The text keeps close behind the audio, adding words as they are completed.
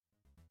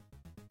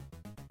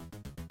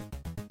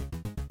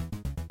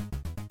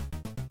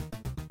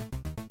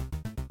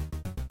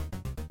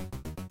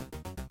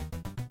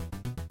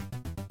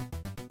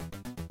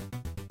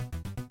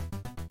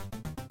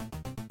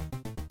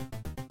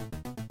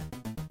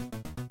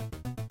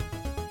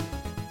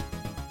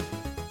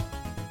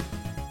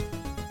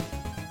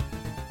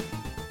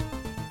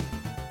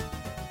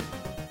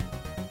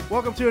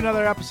Welcome to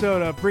another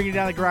episode of Bringing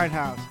Down the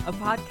Grindhouse. A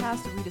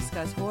podcast where we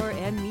discuss horror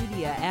and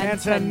media. And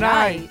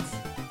tonight,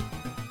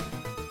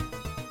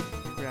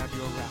 grab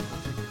your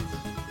raffle tickets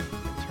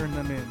and turn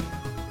them in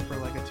for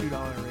like a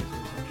 $2 race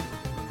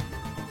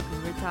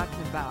because we're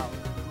talking about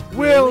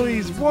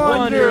Willy's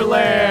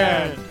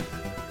Wonderland.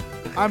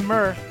 I'm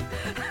Murph.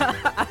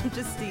 I'm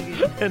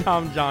Justine. And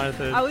I'm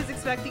Jonathan. I was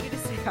expecting you to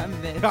say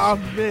I'm Mitch.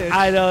 I'm Mitch.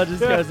 I know,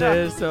 just because it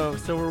is. So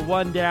we're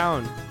one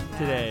down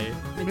today.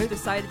 Mitch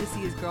decided to see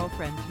his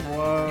girlfriend tonight.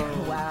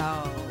 Whoa.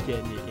 Wow.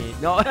 Getting it in.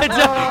 No.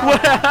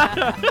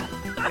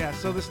 Yeah,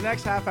 so this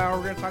next half hour,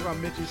 we're going to talk about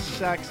Mitch's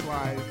sex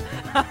life.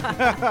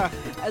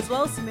 As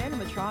well as some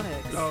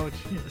animatronics. Oh,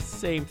 jeez.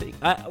 Same thing.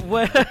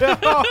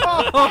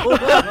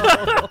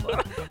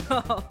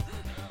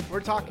 We're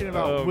talking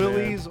about Oh,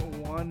 Willy's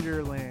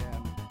Wonderland.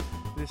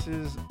 This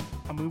is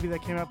a movie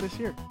that came out this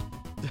year.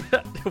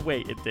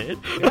 Wait, it did?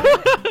 Yeah.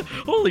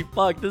 Holy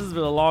fuck, this has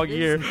been a long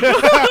year.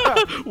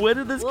 When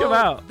did this come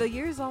out? The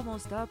year's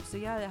almost up, so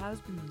yeah, it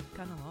has been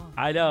kind of long.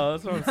 I know,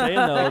 that's what I'm saying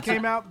though. It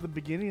came out at the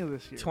beginning of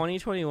this year.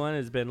 2021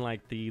 has been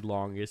like the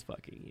longest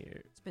fucking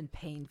year. It's been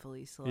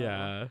painfully slow.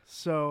 Yeah.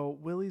 So,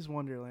 Willy's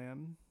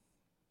Wonderland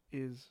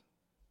is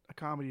a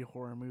comedy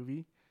horror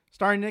movie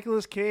starring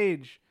Nicolas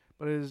Cage,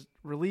 but is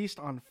released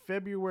on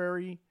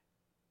February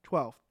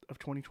 12th of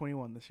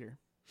 2021 this year.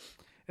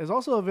 It is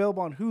also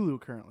available on Hulu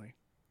currently.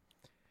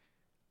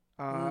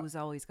 Hulu's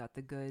always got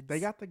the goods.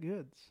 They got the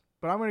goods.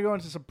 But I'm going to go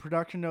into some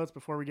production notes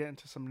before we get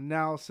into some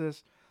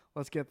analysis.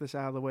 Let's get this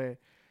out of the way.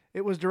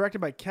 It was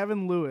directed by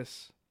Kevin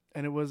Lewis,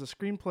 and it was a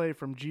screenplay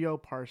from Geo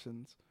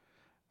Parsons.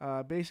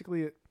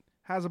 Basically, it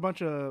has a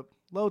bunch of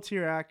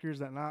low-tier actors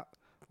that not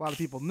a lot of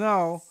people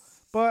know,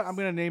 but I'm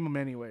going to name them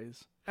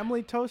anyways.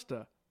 Emily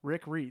Tosta,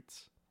 Rick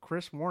Reitz,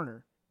 Chris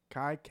Warner,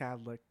 Kai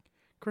Kadlick,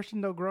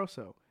 Christian Del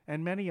Grosso,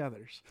 and many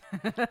others.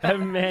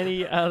 And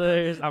many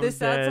others. This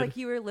sounds like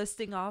you were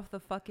listing off the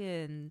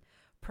fucking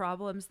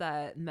problems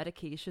that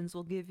medications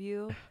will give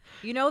you.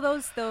 You know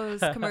those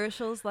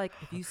commercials like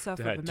if you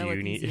suffer from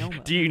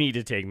melothelioma. Do you need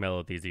to take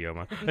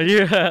melothelioma? And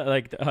you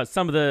like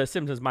some of the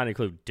symptoms might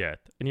include death,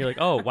 and you're like,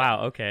 oh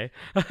wow, okay.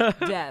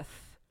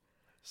 Death,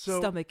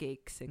 stomach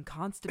aches, and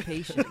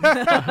constipation.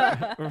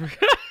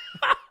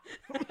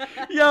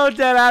 Yo,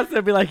 dead ass,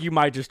 they'd be like, you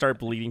might just start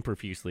bleeding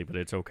profusely, but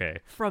it's okay.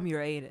 From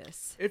your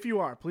anus. If you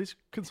are, please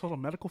consult a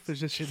medical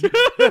physician.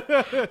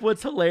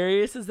 What's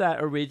hilarious is that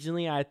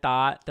originally I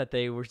thought that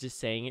they were just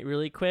saying it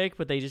really quick,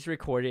 but they just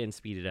record it and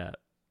speed it up.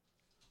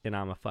 And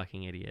I'm a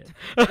fucking idiot.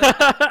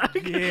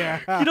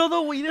 Yeah. You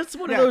know, it's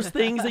one of those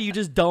things that you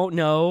just don't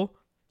know.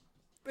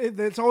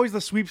 It's always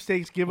the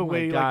sweepstakes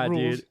giveaway God,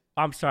 rules. dude.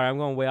 I'm sorry, I'm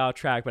going way off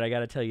track, but I got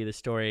to tell you the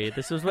story.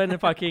 This was when the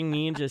fucking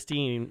me and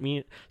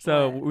Justine,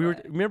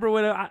 remember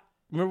we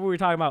were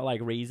talking about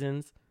like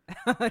raisins?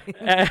 Holy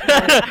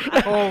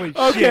shit.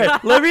 Okay,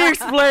 let me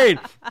explain.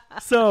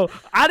 So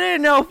I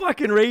didn't know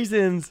fucking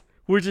raisins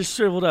were just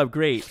shriveled up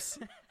grapes.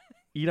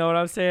 You know what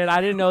I'm saying? I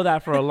didn't know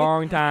that for a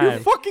long time. You're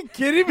fucking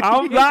kidding me?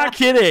 I'm not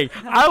kidding.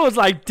 I was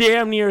like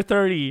damn near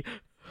 30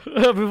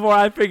 before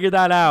I figured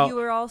that out. You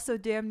were also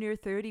damn near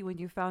 30 when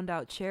you found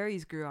out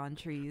cherries grew on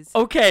trees.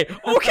 Okay.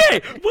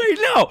 Wait,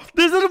 no.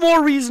 This is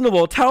more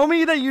reasonable. Tell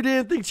me that you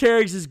didn't think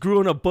cherries just grew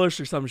in a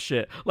bush or some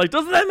shit. Like,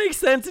 doesn't that make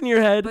sense in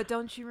your head? But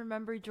don't you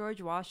remember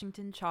George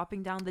Washington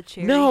chopping down the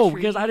cherry No,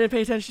 tree? because I didn't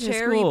pay attention to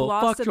school.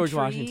 Fuck George tree.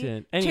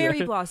 Washington. Anyway.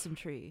 Cherry blossom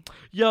tree.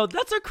 Yo,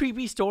 that's a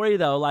creepy story,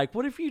 though. Like,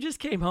 what if you just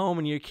came home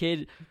and your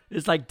kid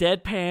is, like,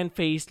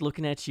 deadpan-faced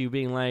looking at you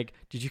being like,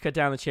 did you cut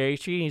down the cherry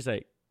tree? And he's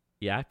like,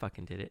 yeah, I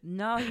fucking did it.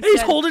 No,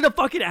 he's holding a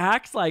fucking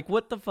axe. Like,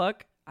 what the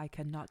fuck? I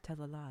cannot tell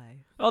a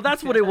lie. Oh,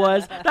 that's what it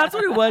was. That's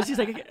what it was. He's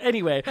like,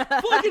 anyway,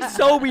 fucking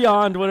so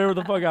beyond whatever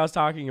the fuck I was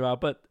talking about.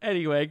 But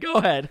anyway, go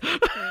ahead.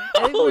 I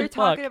think we were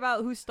talking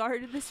about who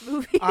started this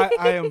movie. I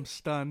am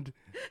stunned.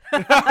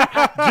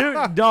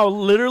 Dude, no,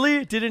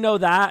 literally didn't know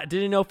that.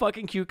 Didn't know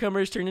fucking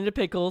cucumbers turned into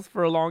pickles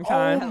for a long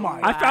time. Oh my!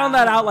 I found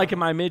that out like in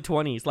my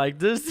mid-20s. Like,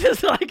 this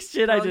is like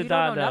shit I did you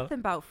not don't know know. nothing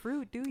about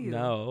fruit, do you?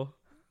 No.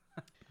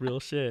 Real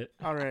shit.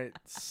 All right,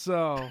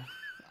 so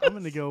I'm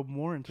going to go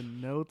more into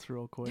notes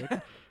real quick.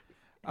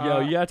 Yo,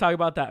 you gotta talk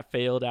about that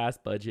failed ass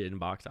budget in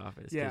box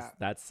office. 'Cause Yeah.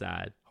 that's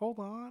sad. Hold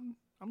on.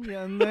 I'm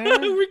getting there.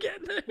 We're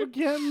getting there. We're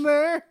getting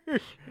there.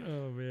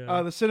 Oh, man.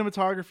 The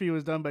cinematography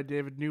was done by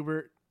David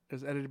Newbert. It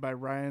was edited by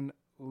Ryan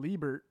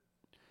Liebert.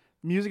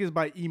 Music is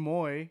by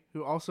Emoy,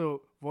 who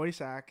also voice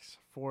acts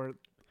for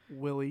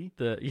Willy.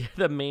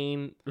 The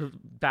main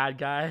bad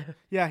guy.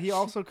 Yeah, he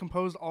also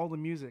composed all the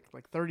music,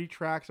 like 30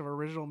 tracks of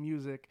original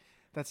music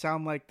that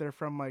sound like they're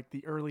from like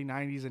the early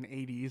 90s and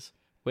 80s.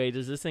 Wait,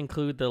 does this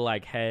include the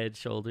like head,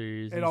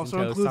 shoulders? It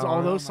also includes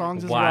all those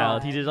songs as well.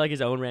 Wild. He did like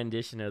his own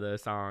rendition of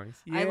those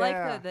songs. Yeah. I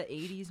like the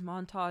 80s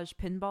montage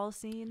pinball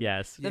scene.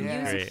 Yes. The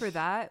music for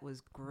that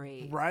was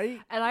great. Right?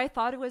 And I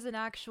thought it was an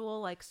actual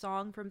like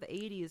song from the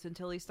 80s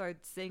until he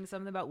started saying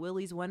something about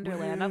Willy's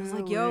Wonderland. I was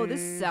like, yo,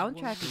 this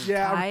soundtrack is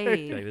tight.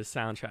 Right. Like, this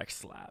soundtrack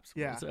slaps.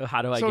 Yeah. So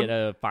how do I get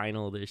a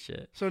final of this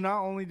shit? So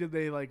not only did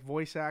they like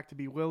voice act to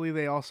be Willy,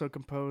 they also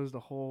composed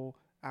a whole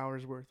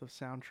hour's worth of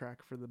soundtrack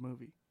for the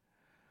movie.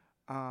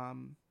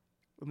 And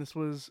this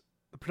was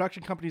the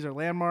production companies are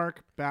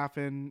Landmark,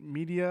 Baffin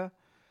Media,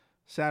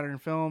 Saturn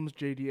Films,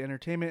 JD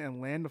Entertainment,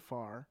 and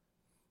Landafar,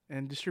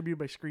 and distributed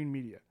by Screen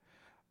Media.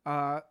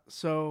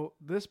 So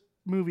this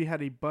movie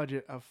had a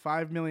budget of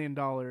 $5 million,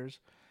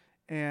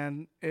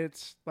 and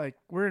it's like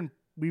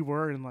we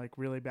were in like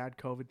really bad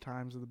COVID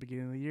times at the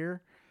beginning of the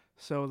year,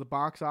 so the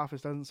box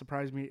office doesn't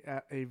surprise me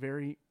at a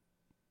very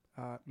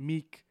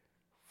meek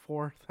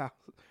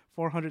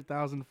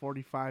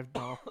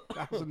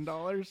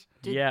 $445,000.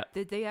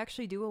 Did they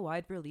actually do a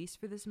wide release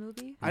for this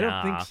movie? I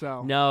don't think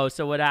so. No.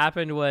 So what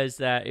happened was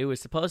that it was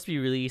supposed to be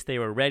released. They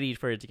were ready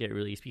for it to get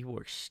released. People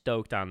were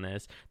stoked on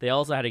this. They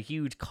also had a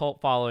huge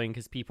cult following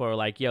because people are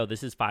like, "Yo,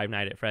 this is Five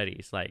Nights at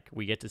Freddy's. Like,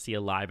 we get to see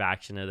a live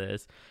action of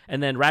this."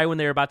 And then right when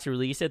they were about to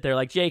release it, they're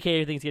like, "JK,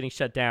 everything's getting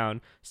shut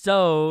down."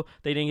 So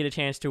they didn't get a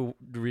chance to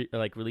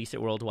release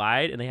it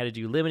worldwide, and they had to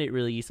do limited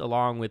release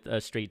along with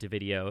a straight to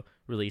video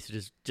release,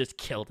 which just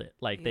killed it.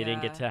 Like, they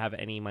didn't get to have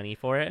any money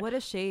for it. What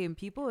a shame.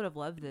 People would have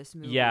loved this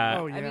movie. Yeah.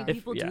 Oh, yeah. I mean,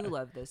 people do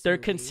love this They're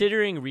movie.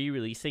 considering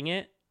re-releasing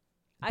it.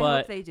 I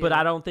hope they do. But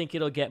I don't think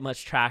it'll get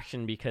much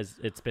traction because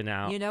it's been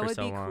out You know, for it'd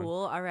so be long.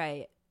 cool. All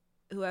right.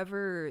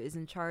 Whoever is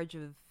in charge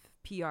of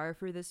PR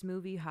for this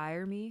movie,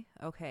 hire me.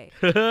 Okay.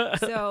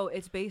 So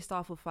it's based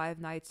off of Five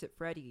Nights at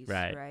Freddy's,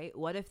 right?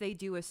 What if they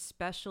do a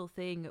special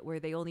thing where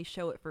they only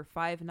show it for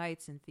 5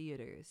 nights in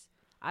theaters?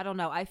 I don't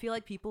know. I feel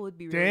like people would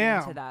be really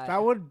into that.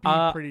 That would be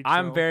pretty chill.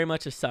 I'm very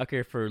much a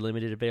sucker for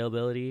limited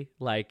availability.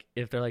 Like,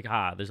 if they're like,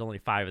 there's only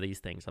 5 of these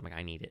things, I'm like,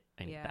 I need it.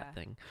 I need that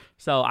thing.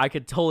 So I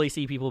could totally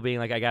see people being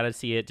like, I gotta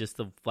see it just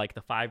the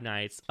 5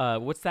 nights.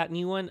 What's that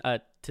new one?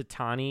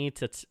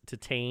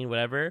 Titane,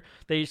 whatever.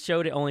 They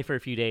showed it only for a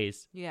few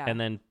days. Yeah. And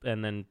then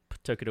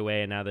took it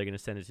away, and now they're gonna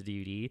send it to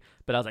DVD.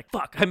 But I was like,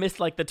 fuck, I missed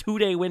like the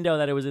 2-day window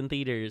that it was in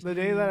theaters. The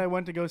day that I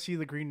went to go see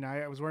The Green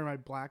Knight, I was wearing my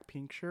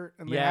Blackpink shirt,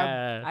 and they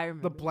had I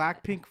remember the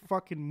Blackpink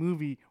fucking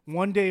movie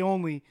one day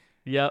only.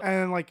 Yep.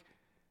 And like,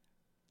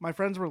 my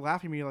friends were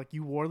laughing at me like,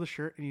 you wore the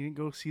shirt and you didn't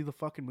go see the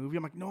fucking movie.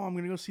 I'm like, no, I'm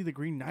gonna go see The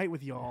Green Knight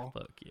with y'all.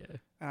 Fuck yeah.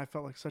 And I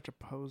felt like such a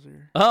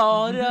poser.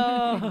 Oh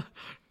no.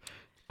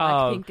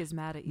 Blackpink is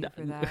mad at you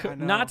for that. I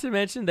know. Not to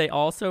mention, they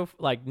also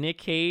like Nick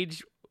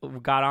Cage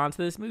got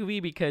onto this movie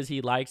because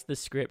he likes the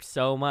script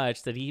so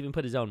much that he even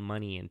put his own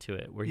money into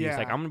it. Where he's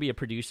like, I'm gonna be a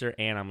producer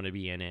and I'm gonna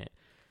be in it.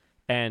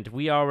 And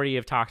we already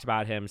have talked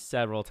about him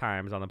several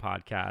times on the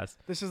podcast.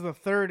 This is the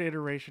 3rd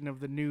iteration of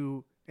the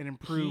new and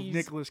improved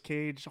Nicolas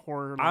Cage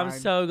horror line. I'm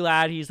so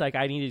glad he's like,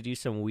 I need to do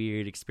some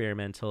weird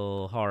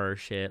experimental horror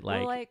shit.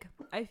 Well, like,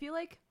 I feel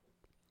like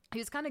he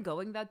was kind of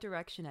going that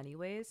direction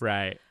anyways.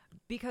 Right.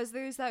 Because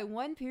there's that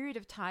one period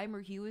of time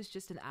where he was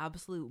just an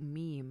absolute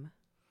meme.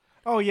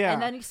 Oh, yeah.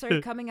 And then he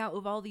started coming out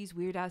with all these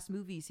weird-ass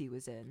movies he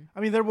was in. I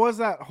mean, there was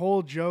that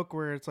whole joke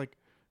where it's like,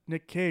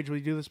 Nick Cage, will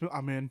you do this movie?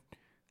 I'm in.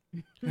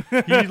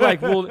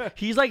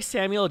 He's like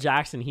Samuel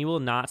Jackson. He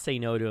will not say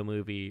no to a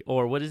movie.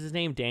 Or what is his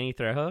name? Danny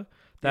Trejo.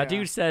 That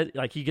dude said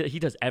like he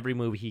does every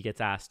movie he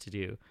gets asked to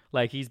do.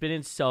 Like, he's been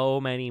in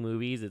so many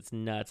movies, it's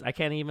nuts. I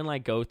can't even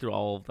like go through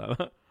all of them.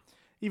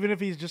 Even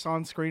if he's just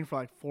on screen for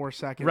like 4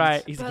 seconds.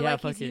 Right. He's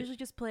usually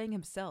just playing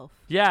himself.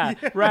 Yeah,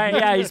 right.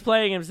 Yeah, he's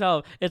playing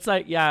himself. It's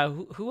like,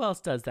 who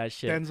else does that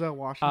shit? Denzel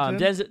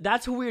Washington.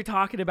 That's who we were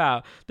talking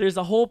about. There's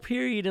a whole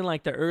period in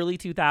like the early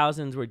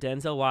 2000s where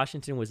Denzel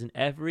Washington was in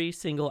every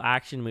single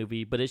action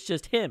movie, but it's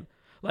just him.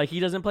 Like, he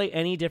doesn't play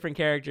any different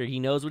character. He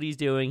knows what he's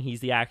doing.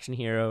 He's the action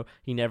hero.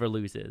 He never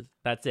loses.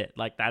 That's it.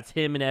 Like, that's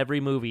him in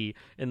every movie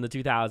in the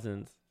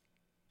 2000s.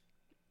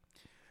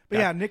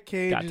 But Nick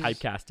Cage got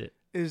typecasted.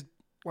 Is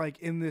like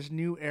in this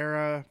new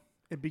era.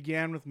 It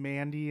began with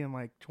Mandy in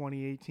like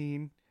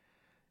 2018,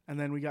 and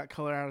then we got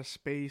Color Out of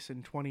Space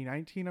in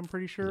 2019. I'm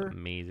pretty sure.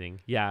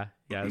 Amazing. Yeah,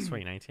 it was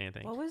 2019, I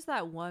think. What was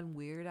that one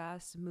weird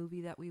ass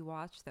movie that we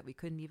watched that we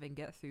couldn't even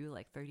get through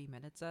like 30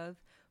 minutes of?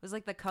 It was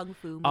like the Kung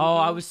Fu movie. Oh,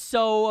 I was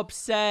so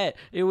upset.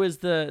 It was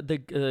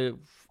the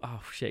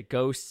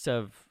Ghosts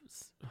of.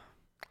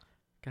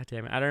 God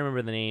damn it, I don't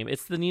remember the name.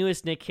 It's the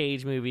newest Nick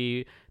Cage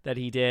movie that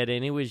he did,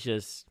 and it was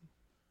just.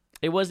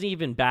 It wasn't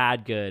even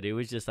bad good. It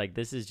was just like,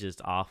 this is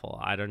just awful.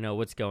 I don't know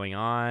what's going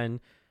on.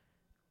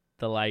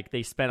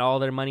 They spent all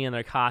their money on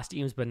their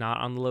costumes, but not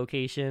on the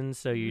locations.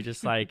 So you're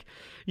just like,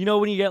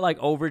 when you get like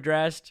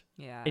overdressed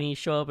and you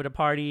show up at a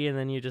party and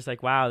then you're just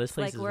like, wow, this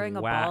place is wearing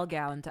whack. a ball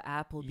gown to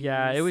Applebee's.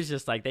 Yeah, it was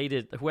just like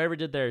whoever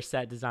did their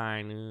set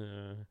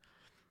design.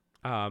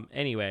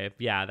 Anyway,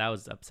 that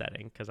was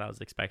upsetting because I was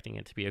expecting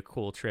it to be a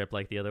cool trip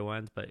like the other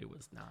ones, but it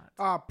was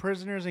not.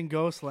 Prisoners in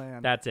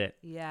Ghostland. That's it.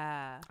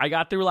 Yeah. I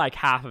got through like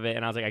half of it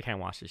and I was like, I can't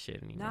watch this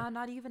shit anymore. Nah,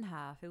 not even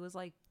half. It was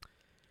like,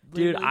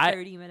 dude,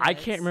 30 minutes. I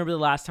can't remember the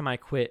last time I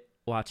quit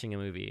watching a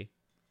movie.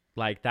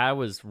 Like, that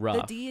was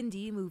rough. The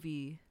D&D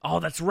movie. Oh,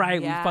 that's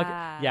right.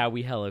 Yeah.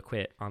 We hella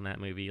quit on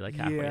that movie like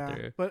halfway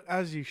through. But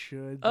as you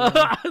should.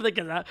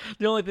 The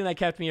only thing that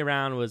kept me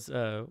around was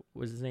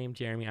his name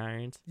Jeremy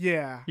Irons?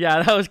 Yeah.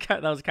 Yeah,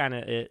 that was kind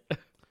of it.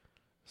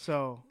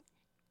 So,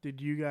 did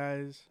you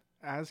guys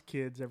as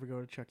kids, ever go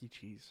to Chuck E.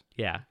 Cheese?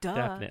 Yeah, Duh.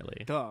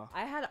 definitely. Duh.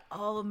 I had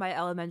all of my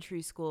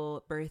elementary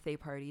school birthday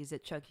parties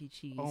at Chuck E.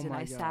 Cheese, Oh and my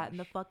I sat in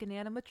the gosh. fucking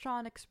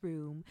animatronics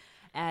room,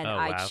 and Oh,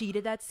 I wow.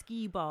 cheated at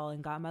skee ball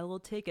and got my little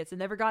tickets, and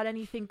never got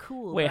anything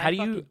cool. Wait, but how I do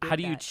you fucking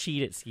did that.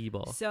 cheat at skee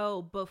ball?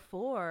 So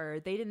before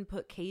they didn't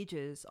put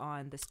cages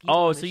on the ski. Oh,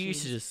 ball so you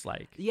used to machines. just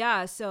like.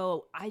 Yeah,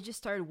 so I just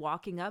started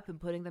walking up and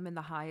putting them in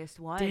the highest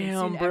one. Damn, and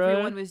soon bruh.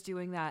 everyone was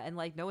doing that, and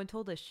like no one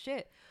told us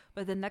shit.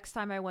 But the next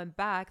time I went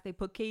back, they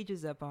put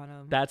cages up on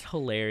them. That's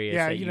hilarious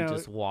Yeah, that you you know-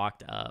 just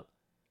walked up.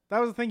 That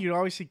was the thing. You'd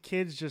always see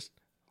kids just,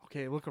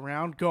 okay, look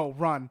around, go,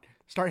 run.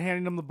 Start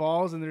handing them the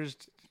balls, and they're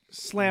just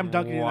slam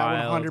dunking that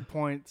Wild. 100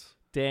 points.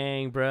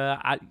 Dang,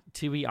 bruh.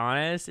 To be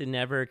honest, it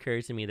never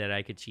occurred to me that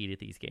I could cheat at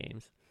these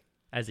games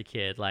as a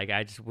kid. Like,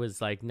 I just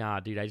was like, nah,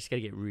 dude, I just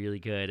gotta get really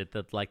good at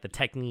the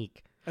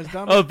technique As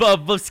dumb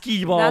of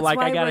skee ball. That's Like,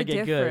 why I gotta we're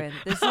get different.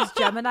 good. This is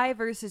Gemini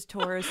versus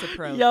Taurus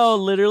approach. Yo,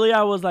 literally,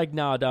 I was like,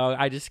 nah, dog,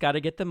 I just gotta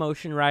get the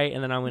motion right,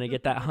 and then I'm gonna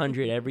get that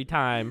 100 every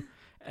time.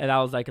 And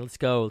I was like, let's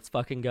go, let's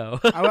fucking go.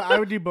 I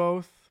would do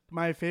both.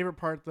 My favorite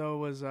part, though,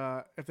 was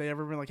if they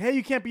ever been like, hey,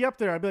 you can't be up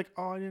there. I'd be like,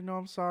 oh, I didn't know,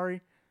 I'm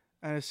sorry.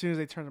 And as soon as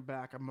they turn it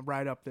back, I'm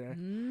right up there.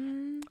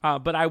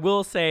 But I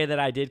will say that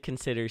I did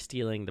consider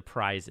stealing the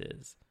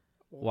prizes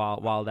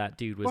while that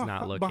dude was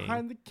not looking.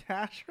 Behind the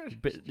cash register.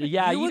 But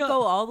yeah, you would know,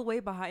 go all the way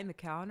behind the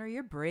counter.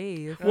 You're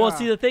brave. Well, Yeah.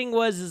 see, the thing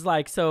is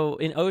like, so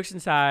in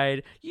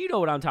Oceanside, you know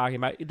what I'm talking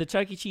about. The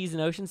Chuck E. Cheese in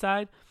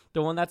Oceanside,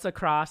 the one that's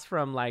across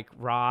from like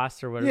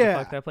Ross or whatever Yeah. the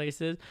fuck that place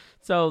is.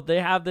 So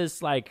they have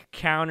this like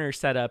counter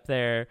set up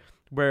there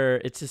where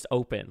it's just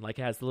open. Like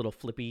it has the little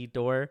flippy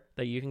door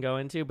that you can go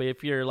into. But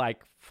if you're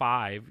like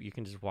 5, you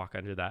can just walk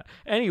under that.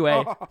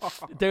 Anyway,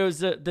 there's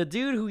the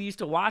dude who used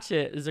to watch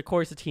it is of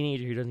course a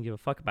teenager who doesn't give a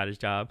fuck about his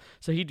job.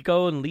 So he'd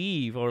go and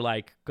leave or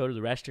like go to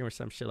the restroom or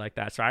some shit like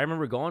that. So I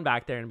remember going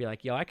back there and be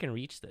like, yo, I can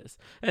reach this.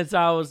 And so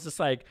I was just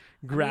like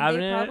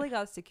grabbing they it. probably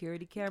got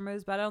security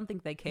cameras, but I don't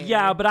think they care.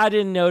 Yeah, but I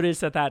didn't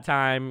notice at that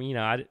time, you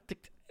know,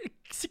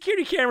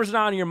 security cameras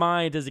not on your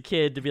mind as a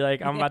kid to be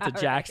like, I'm about to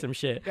Yeah, jack right. some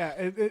shit. Yeah,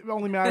 it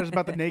only matters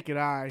about the naked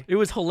eye. It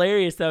was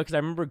hilarious though, because I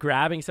remember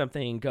grabbing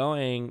something and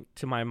going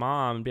to my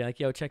mom and being like,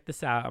 yo, check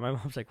this out. And my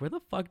mom's like, where the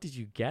fuck did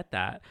you get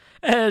that?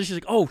 And she's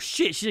like, oh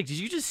shit. She's like, did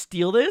you just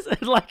steal this?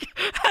 And like,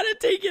 had to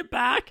take it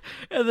back.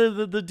 And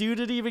then the dude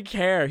didn't even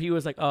care. He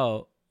was like,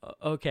 oh,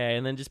 okay.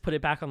 And then just put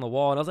it back on the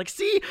wall. And I was like,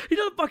 see, he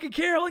doesn't fucking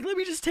care. I'm like, let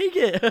me just take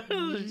it.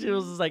 She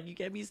was just like, you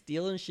can't be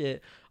stealing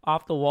shit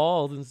off the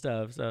walls and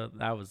stuff. So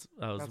that was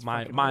That's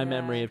my fucking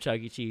memory rad. of Chuck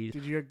E. Cheese.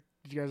 Did you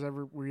guys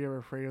were you ever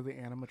afraid of the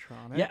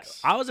animatronics? Yeah,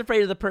 I was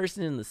afraid of the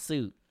person in the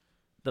suit,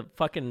 the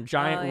fucking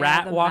giant Oh, yeah,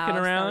 rat the walking mouse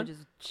that would around.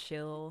 just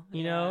chill.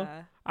 You know?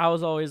 Yeah. I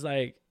was always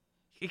like,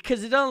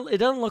 because it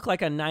doesn't look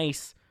like a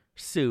nice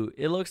suit.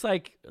 It looks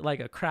like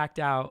a cracked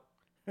out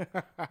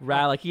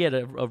rat. Like he had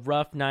a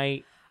rough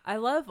night. I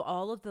love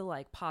all of the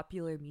like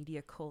popular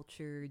media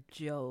culture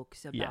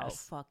jokes about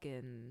Yes.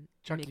 fucking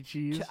Chuck E.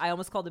 Cheese. I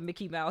almost called him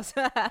Mickey Mouse.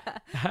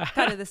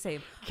 Kind of the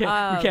same. We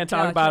can't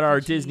talk no, about Chuck E. our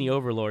Cheese. Disney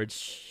overlords.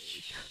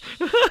 Shh.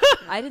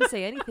 I didn't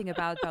say anything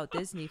about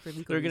Disney for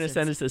legal They're gonna reasons.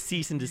 send us a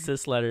cease and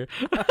desist letter.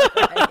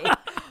 Right.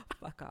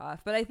 Fuck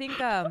off. But I think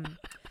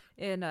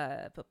in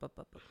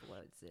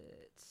what is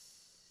it?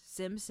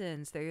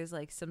 Simpsons, there's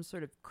like some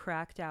sort of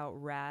cracked out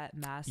rat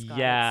mascot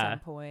Yeah, at some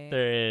point.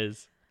 There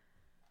is.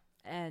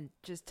 And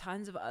just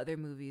tons of other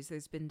movies.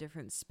 There's been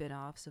different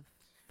spin-offs of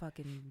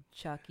fucking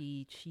Chuck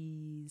E.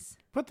 Cheese.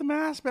 Put the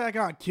mask back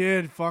on,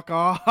 kid. Fuck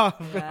off.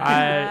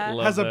 I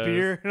love Has a those.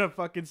 beer and a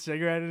fucking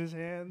cigarette in his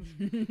hands.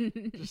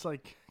 Just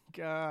like,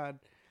 God.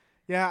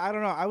 Yeah, I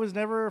don't know. I was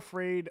never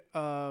afraid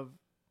of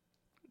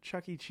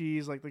Chuck E.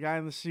 Cheese, like the guy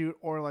in the suit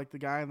or like the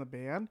guy in the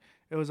band.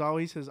 It was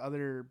always his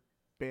other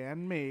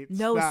bandmates.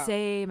 No, that,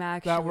 same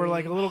actually. that were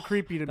like a little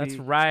creepy to That's me.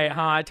 right,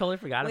 huh? I totally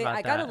forgot Wait, about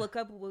I that. gotta look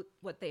up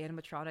what the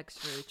animatronics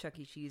for Chuck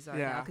E. Cheese are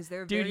Yeah. now because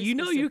they're Dude, very you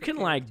know you specific can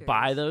like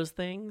buy characters. those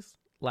things.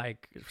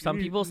 Like some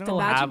Dude, people no. still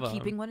have Imagine them.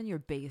 keeping one in your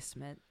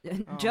basement. Oh,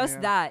 Just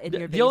man. that in your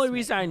basement. The only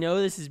reason I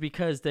know this is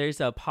because there's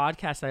a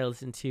podcast I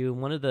listen to,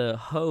 and one of the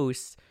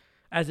hosts,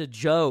 as a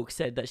joke,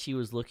 said that she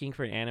was looking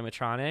for an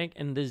animatronic,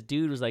 and this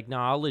dude was like, "No,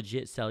 I'll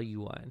legit sell you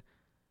one."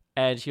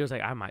 And she was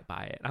like, "I might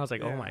buy it." And I was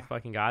like, "Oh my Yeah.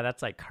 fucking god,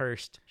 that's like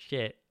cursed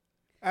shit."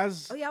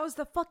 As Oh yeah, it was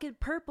the fucking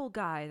purple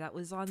guy that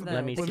was on the,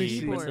 Let me the see,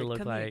 keyboard. what's it look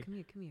come like?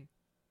 Here, come here.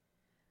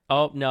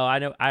 Oh no, I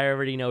know. I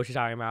already know what you're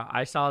talking about.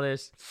 I saw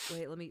this.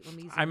 Wait, let me.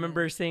 zoom I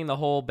remember in. seeing the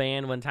whole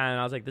band one time, and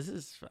I was like, "This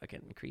is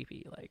fucking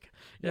creepy." Like,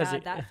 as Yeah,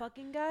 a- that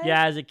fucking guy.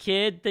 yeah, as a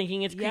kid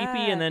thinking it's creepy,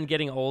 Yeah. and then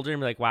getting older and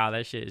be like, "Wow,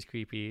 that shit is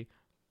creepy."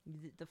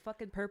 The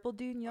fucking purple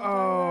dude. You know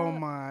oh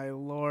my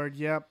lord,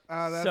 yep.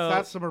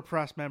 That's some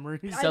repressed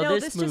memories. So I know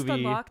this this just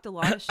movie- unlocked a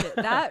lot of shit.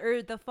 That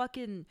or the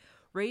fucking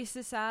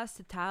racist ass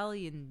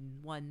Italian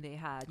one they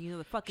had. You know,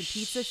 the fucking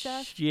pizza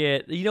chef.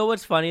 Shit. You know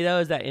what's funny though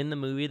is that in the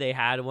movie they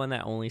had one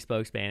that only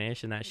spoke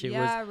Spanish, and that shit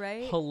Yeah, was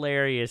right?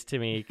 hilarious to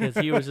me because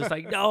he was just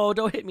like, "No,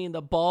 don't hit me in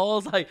the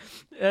balls." Like,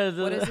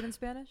 What is it in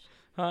Spanish?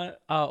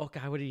 Oh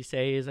God, what did he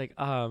say? He's like,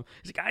 ay,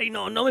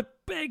 no me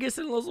pegues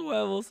en los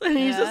huevos, and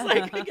he's just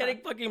like getting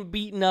fucking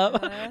beaten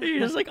up.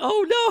 He's just like,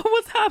 oh no,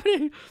 what's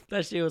happening?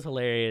 That shit was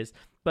hilarious.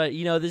 But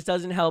this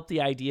doesn't help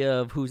the idea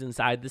of who's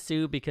inside the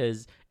suit,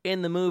 because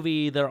in the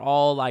movie they're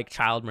all like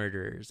child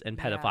murderers and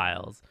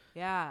pedophiles.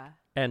 Yeah.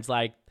 And it's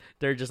like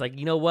they're just like,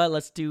 you know what?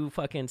 Let's do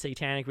fucking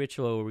satanic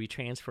ritual where we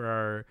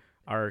transfer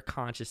our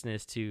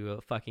consciousness to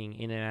a fucking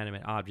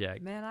inanimate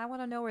object. Man, I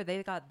want to know where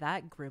they got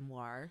that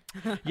grimoire.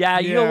 Yeah,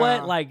 you know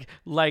what?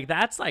 Like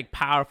that's like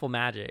powerful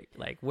magic.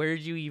 Like, where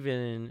did you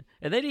even?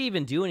 And they didn't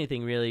even do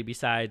anything really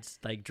besides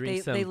like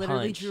drink some punch. They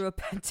literally drew a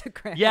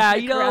pentagram. Yeah,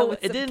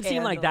 it didn't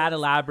seem like that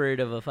elaborate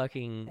of a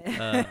fucking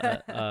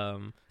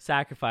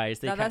sacrifice.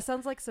 That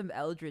sounds like some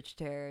Eldritch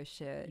Terror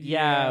shit.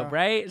 Yeah,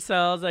 right? So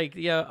I was like,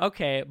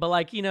 okay. But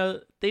like, they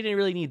didn't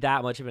really need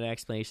that much of an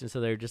explanation. So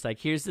they're just like,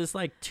 here's this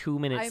like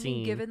 2-minute scene. I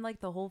mean, given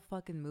like the whole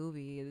fucking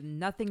movie,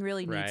 nothing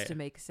really needs to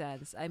make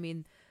sense. I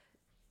mean,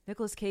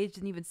 Nicolas Cage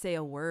didn't even say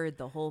a word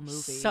the whole movie.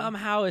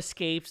 Somehow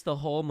escapes the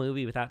whole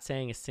movie without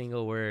saying a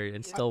single word,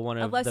 and still one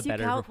of the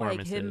better performances.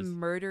 Unless you count like him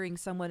murdering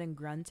someone and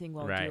grunting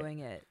while doing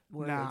it.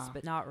 Words,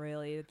 but not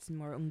really. It's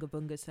more unga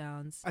bunga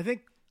sounds. I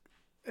think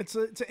it's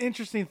an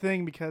interesting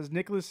thing because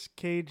Nicolas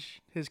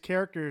Cage, his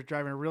character is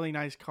driving a really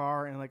nice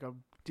car in like a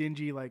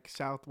dingy like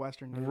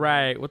southwestern neighborhood.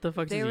 Right. What the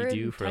fuck does he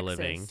do for a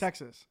living?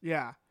 Texas.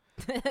 Yeah.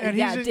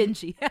 And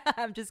dingy.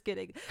 I'm just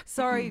kidding.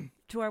 Sorry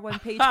to our one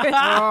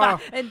patron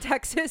in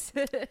Texas.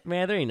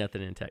 Man, there ain't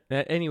nothing in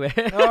Texas. Anyway.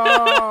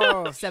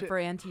 Except for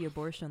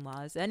anti-abortion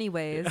laws.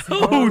 Anyways.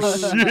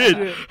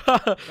 Shit.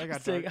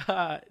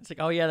 It's like,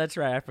 oh yeah, that's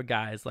right. I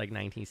forgot. It's like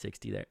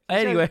 1960 there.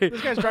 Anyway.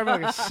 This guy's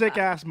driving like a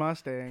sick-ass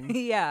Mustang.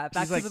 Yeah,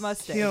 back to the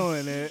Mustang.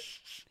 Killing it.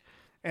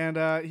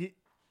 And he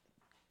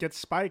gets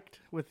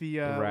spiked with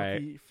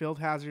the field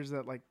hazards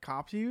that like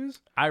cops use.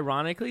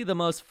 Ironically, the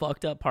most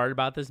fucked up part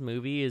about this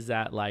movie is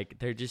that like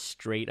they're just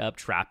straight up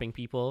trapping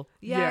people.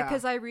 Yeah,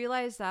 because I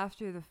realized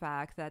after the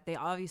fact that they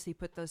obviously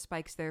put those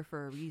spikes there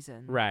for a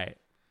reason. Right.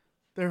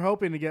 They're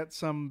hoping to get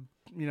some,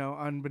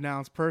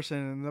 unbeknownst person,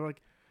 and they're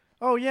like,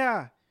 "Oh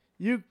yeah,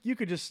 you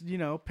could just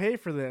pay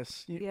for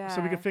this,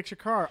 so we can fix your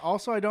car.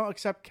 Also, I don't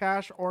accept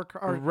cash or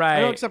right.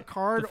 I don't accept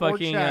card or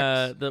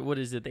checks. What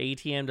is it? The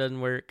ATM doesn't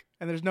work,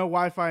 and there's no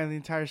Wi-Fi in the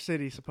entire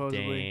city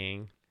supposedly.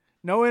 Dang.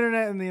 No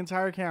internet in the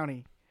entire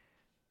county.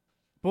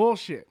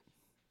 Bullshit.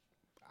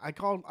 I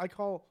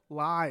call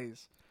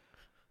lies.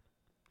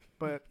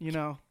 But he's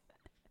gonna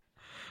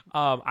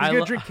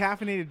drink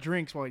caffeinated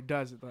drinks while he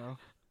does it though.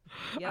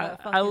 Yeah,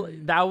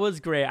 that was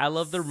great. I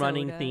love the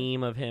running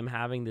theme of him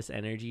having this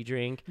energy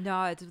drink.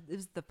 No, it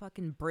was the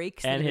fucking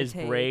brakes and his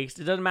brakes.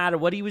 It doesn't matter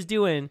what he was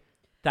doing.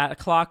 That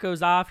clock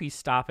goes off, he's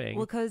stopping.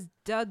 Well, because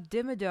Doug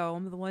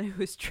Dimmadome, the one who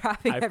was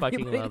trapping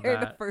everybody there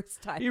the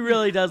first time, he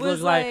really does look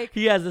like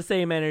he has the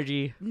same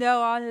energy.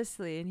 No,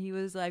 honestly, and he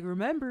was like,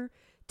 "Remember,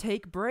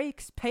 take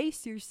breaks,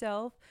 pace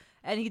yourself."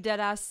 And he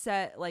deadass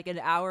set like an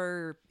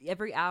hour,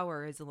 every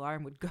hour his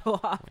alarm would go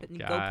off and he'd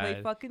go play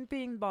fucking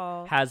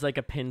pinball. Has like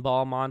a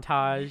pinball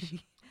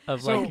montage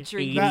of like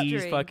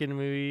 80s fucking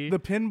movie. The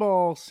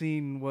pinball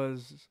scene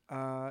was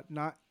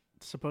not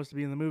supposed to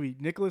be in the movie.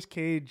 Nicolas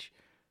Cage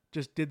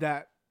just did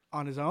that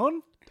on his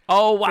own.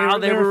 Oh wow,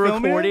 they were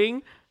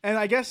recording? And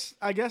I guess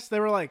they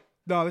were like,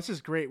 no, this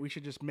is great. We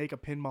should just make a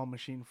pinball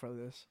machine for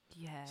this.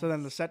 Yeah. So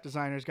then the set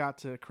designers got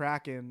to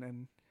cracking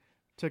and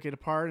took it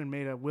apart and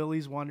made a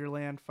Willy's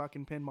Wonderland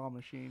fucking pinball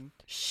machine.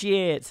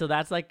 Shit. So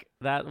that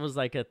was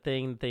like a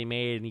thing that they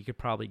made and you could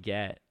probably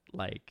get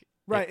like.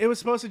 Right. It was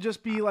supposed to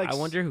just be like. I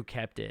wonder who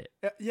kept it.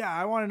 Yeah,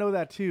 I want to know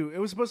that too. It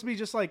was supposed to be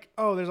just like,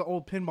 oh, there's an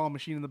old pinball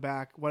machine in the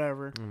back,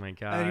 whatever. Oh my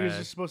God. And he was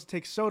just supposed to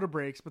take soda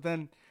breaks, but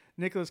then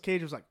Nicolas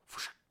Cage was like,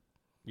 whoosh.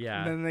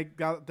 Yeah. And then they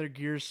got their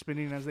gears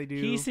spinning as they do.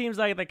 He seems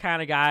like the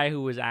kind of guy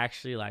who was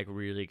actually like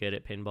really good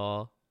at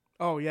pinball.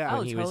 Oh yeah.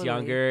 When he was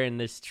younger and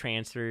this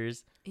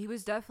transfers. He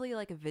was definitely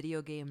like a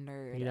video game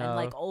nerd and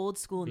like old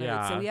school nerd.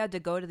 Yeah. So he had to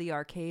go to the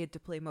arcade to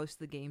play most of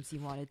the games he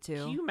wanted to.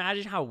 Can you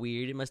imagine how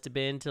weird it must have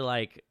been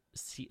to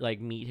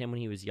meet him when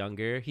he was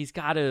younger? He's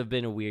got to have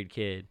been a weird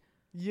kid.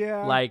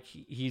 Yeah. Like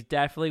he's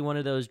definitely one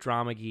of those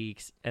drama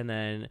geeks. And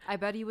then I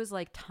bet he was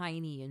like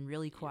tiny and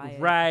really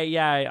quiet. Right.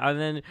 Yeah. And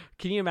then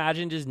can you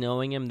imagine just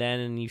knowing him then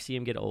and you see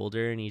him get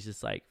older and he's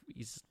just like,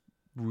 he's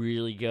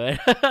really good.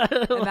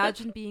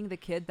 Imagine being the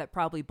kid that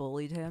probably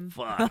bullied him.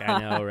 Fuck, I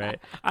know, right?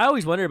 I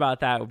always wonder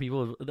about that when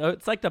people.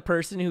 It's like the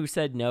person who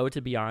said no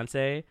to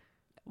Beyonce,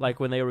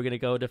 like when they were gonna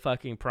go to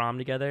fucking prom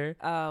together.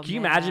 Oh, can you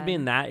imagine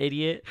being that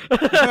idiot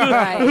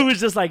right. who was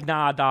just like,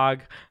 nah,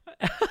 dog?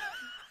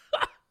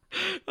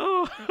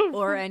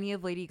 Or any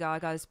of Lady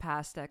Gaga's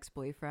past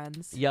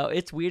ex-boyfriends. Yo,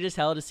 it's weird as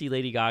hell to see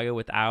Lady Gaga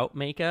without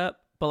makeup.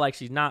 But, like,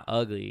 she's not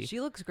ugly. She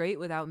looks great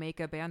without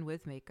makeup and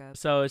with makeup.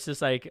 So, it's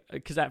just, like...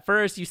 Because at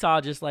first, you saw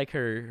just, like,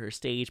 her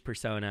stage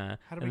persona.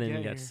 And then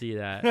you got to see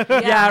that.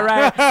 Yeah,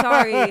 right.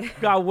 Sorry.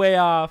 Got way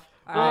off.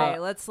 All right,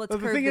 let's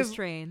curve this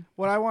train.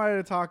 What I wanted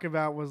to talk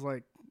about was,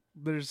 like,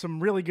 there's some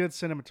really good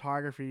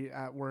cinematography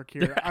at work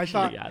here. I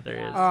thought, yeah,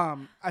 there is.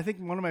 I think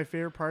one of my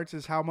favorite parts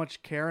is how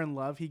much care and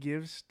love he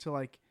gives to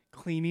like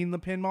cleaning the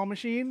pinball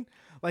machine.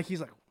 Like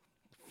he's like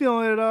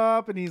filling it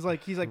up, and he's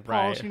like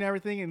polishing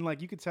everything, and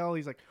like you could tell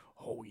he's like,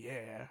 oh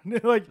yeah,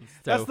 like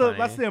so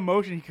that's the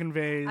emotion he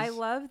conveys. I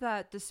love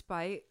that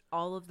despite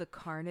all of the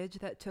carnage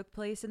that took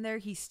place in there,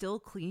 he still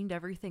cleaned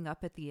everything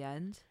up at the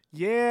end.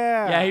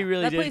 Yeah, yeah, he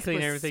really That did place clean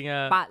was everything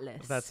up.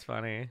 spotless. That's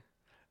funny.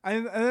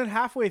 and then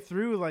halfway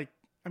through, like,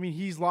 I mean,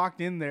 he's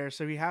locked in there,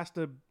 so he has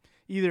to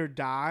either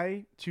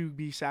die to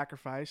be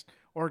sacrificed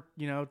or,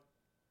 you know,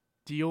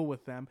 deal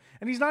with them.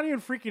 And he's not even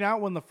freaking out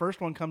when the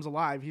first one comes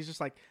alive. He's just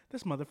like,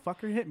 this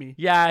motherfucker hit me.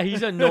 Yeah,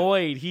 he's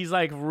annoyed. He's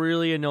like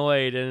really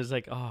annoyed, and it's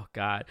like, oh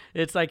god.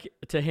 It's like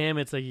to him,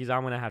 it's like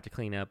I'm gonna have to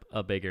clean up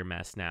a bigger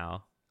mess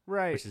now,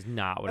 Right. which is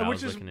not what I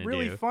was looking to do. Which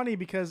is really funny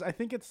because I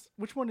think it's,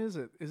 which one is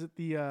it? Is it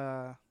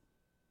the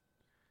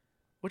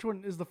which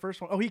one is the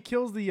first one? Oh, he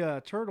kills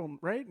the turtle,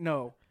 right?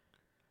 No.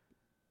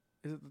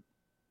 Is it?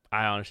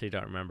 I honestly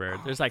don't remember.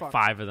 There's like fuck.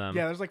 5 of them.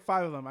 Yeah, there's like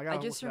 5 of them. I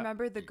just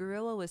remember the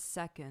gorilla was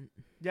second.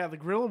 Yeah, the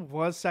gorilla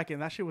was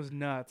second. That shit was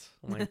nuts.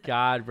 Oh my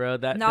god, bro.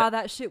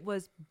 That shit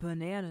was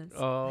bananas.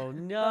 Oh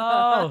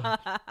no.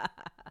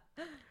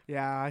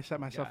 Yeah, I set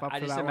myself up for I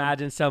that just one.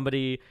 imagine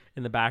somebody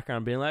in the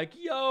background being like,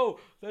 "Yo,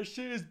 that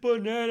shit is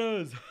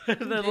bananas," and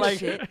then This like,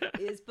 shit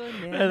is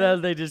bananas. and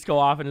then they just go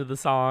off into the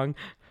song.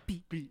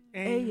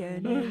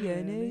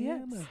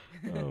 B-A-N-A-N-A-S.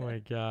 Oh my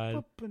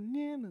god.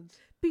 Bananas.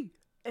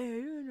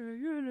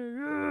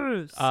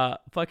 B-A-N-A-N-A-S.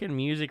 Fucking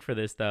music for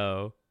this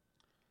though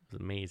was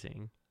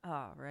amazing.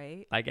 Oh,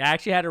 right. Like, it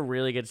actually had a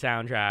really good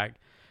soundtrack.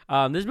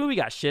 This movie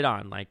got shit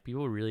on. Like,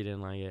 people really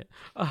didn't like it.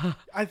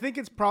 I think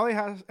it's probably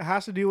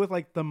has to do with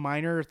like the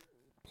minor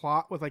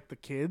plot with like the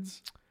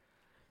kids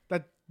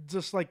that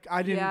just like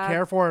I didn't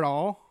care for at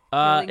all.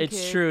 It's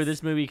kids. true.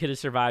 This movie could have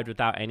survived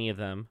without any of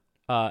them,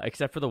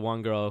 except for the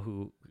one girl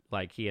who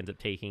like he ends up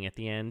taking at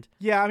the end.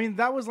 Yeah, I mean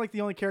that was like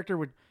the only character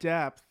with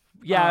depth.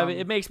 Yeah,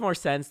 it makes more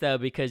sense though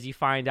because you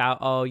find out,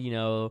 oh, you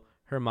know,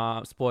 her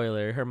mom.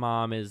 Spoiler: her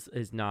mom is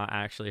not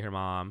actually her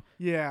mom.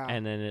 Yeah,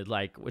 and then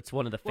it's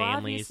one of the Well,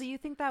 families. obviously, you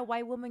think that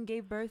white woman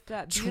gave birth to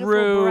that beautiful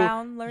True.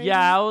 brown lady?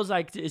 Yeah, I was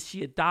like, is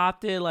she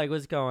adopted? Like,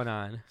 what's going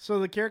on? So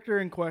the character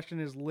in question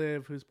is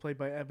Liv, who's played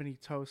by Emily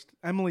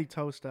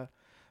Tosta.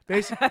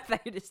 Basically, I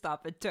thought you just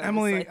stop it.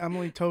 Emily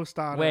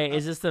Tostada. Wait,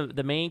 is this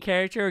the main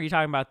character, or are you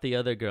talking about the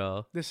other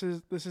girl? This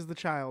is the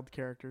child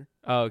character.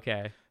 Oh,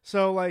 okay.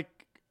 So like,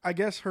 I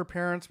guess her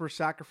parents were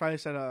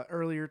sacrificed at an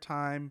earlier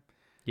time.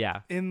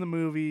 Yeah. In the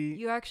movie.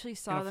 You actually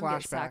saw them flashback.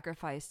 get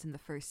sacrificed in the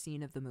first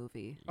scene of the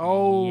movie.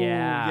 Oh,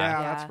 Yeah.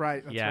 yeah, that's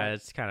right. That's right.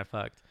 It's kind of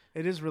fucked.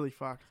 It is really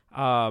fucked.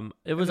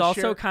 It was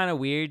also kind of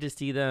weird to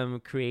see them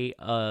create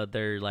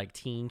their like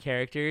teen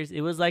characters.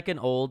 It was like an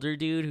older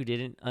dude who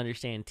didn't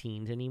understand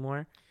teens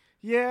anymore.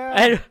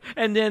 Yeah.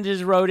 And then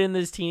just wrote in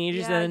this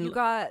teenagers. Yeah, and you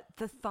got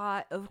the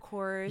thought, of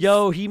course.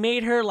 Yo, he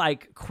made her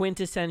like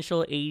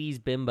quintessential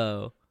 80s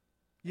bimbo.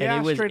 Yeah,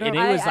 and it was, straight up. And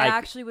it was I like,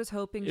 actually was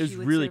hoping it was she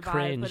would really survive,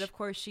 cringe. but of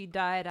course she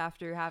died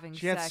after having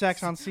She had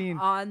sex on scene.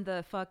 on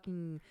the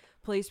fucking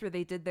place where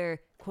they did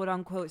their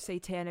quote-unquote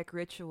satanic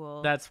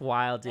ritual. That's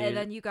wild, dude. And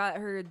then you got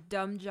her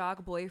dumb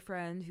jock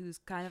boyfriend who's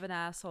kind of an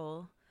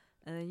asshole.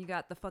 And then you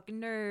got the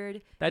fucking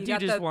nerd. That you dude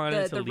got just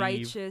wanted to the leave.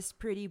 righteous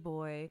pretty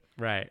boy.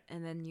 Right.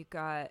 And then you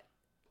got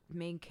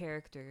main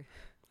character.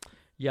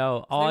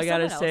 Yo, all I there's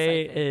gotta someone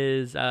say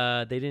else,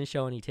 I is they didn't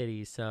show any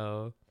titties,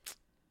 so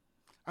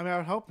I mean, I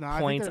would hope not.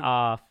 points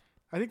off.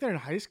 I think they're in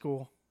high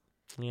school.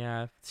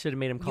 Yeah, should have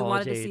made him You college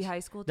wanted age. to see high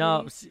school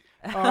No, titties?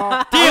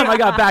 damn! I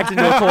got backed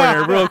into a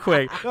corner real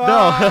quick. No,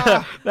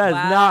 that is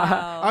not.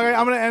 Wow. Okay,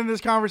 I'm gonna end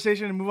this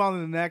conversation and move on to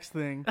the next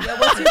thing. Yeah,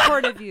 what's your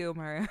point of view,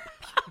 Mario?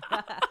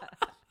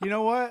 You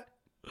know what?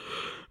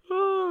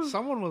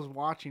 Someone was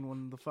watching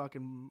when the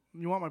fucking.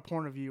 You want my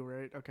point of view,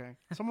 right? Okay.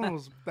 Someone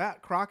was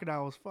that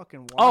crocodile was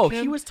fucking watching. Oh,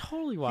 he was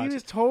totally watching. He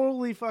was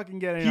totally fucking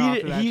getting off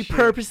of that He shit.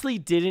 purposely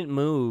didn't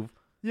move.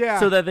 Yeah.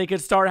 So that they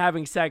could start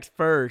having sex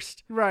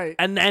first, right.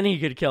 and then he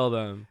could kill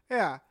them.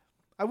 Yeah.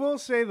 I will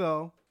say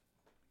though,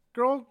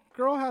 girl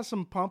has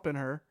some pump in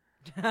her.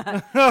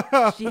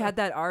 She had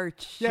that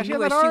arch. Yeah, she she knew had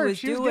what that she arch. was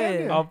She was doing.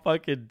 getting it. I'm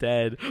fucking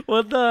dead.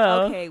 What the?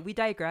 Okay, we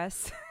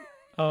digress.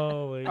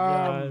 Oh my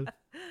god.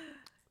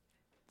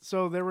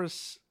 So there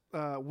was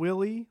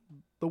Willie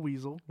the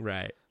Weasel.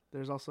 Right.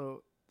 There's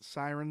also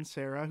Siren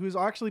Sarah, who's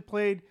actually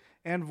played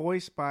and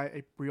voiced by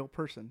a real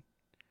person.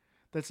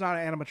 That's not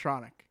an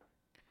animatronic.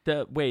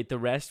 The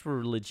rest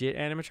were legit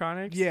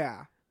animatronics?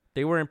 Yeah.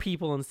 They weren't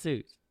people in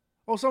suits.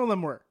 Well, some of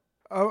them were.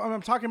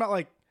 I'm talking about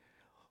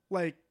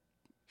like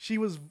she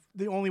was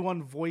the only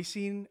one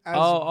voicing as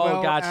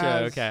well gotcha.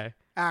 as Okay.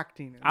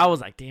 acting. I was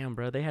like, damn,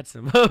 bro, they had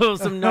some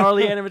some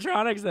gnarly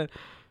animatronics then.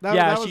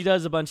 She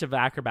does a bunch of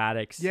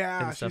acrobatics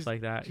and stuff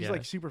like that. She's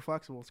like super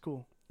flexible. It's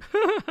cool.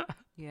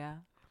 Yeah.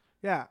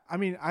 Yeah. I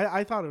mean,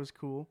 I thought it was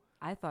cool.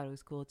 I thought it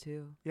was cool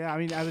too. Yeah. I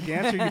mean, as a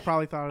dancer, you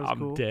probably thought it was I'm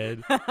cool.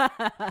 dead.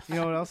 You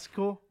know what else is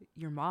cool?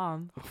 Your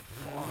mom.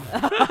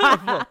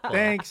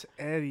 Thanks,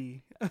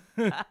 Eddie.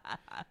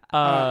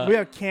 We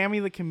have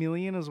Cammy the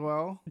Chameleon as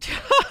well.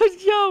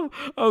 Yo,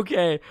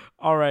 okay,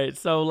 all right.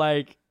 So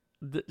like,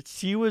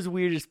 she was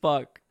weird as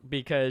fuck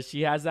because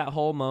she has that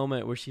whole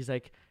moment where she's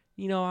like,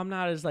 I'm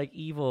not as like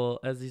evil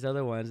as these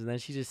other ones, and then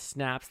she just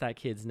snaps that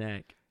kid's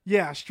neck.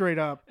 Yeah, straight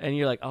up. And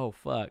you're like, oh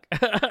fuck.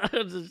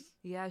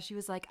 Yeah, she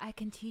was like, I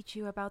can teach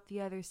you about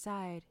the other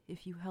side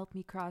if you help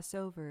me cross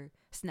over.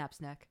 Snaps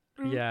neck.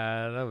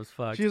 Yeah, that was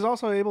fucked. She was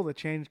also able to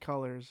change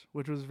colors,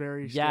 which was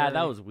very scary. Yeah,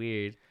 that was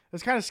weird.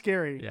 It's kind of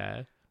scary.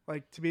 Yeah.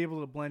 Like, to be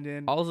able to blend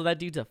in. Also, that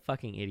dude's a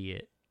fucking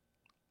idiot.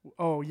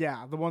 Oh,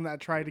 yeah. The one that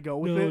tried to go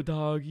with it. No,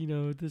 dog,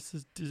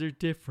 these are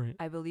different.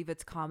 I believe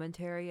it's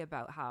commentary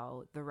about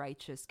how the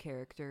righteous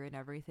character and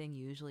everything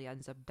usually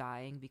ends up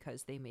dying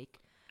because they make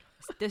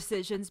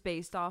decisions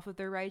based off of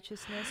their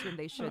righteousness when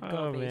they should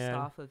go based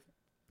off of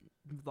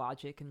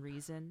logic and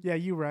reason. Yeah,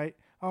 you right.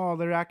 Oh,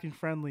 they're acting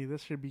friendly.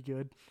 This should be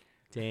good.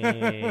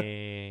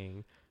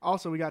 Dang.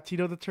 Also, we got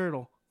Tito the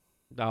Turtle.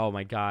 Oh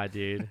my god,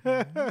 dude.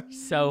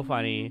 So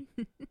funny.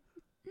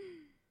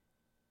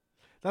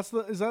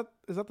 Is that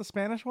the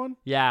Spanish one?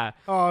 Yeah.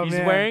 Oh, he's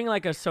man. wearing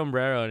like a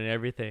sombrero and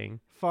everything.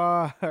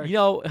 Fuck.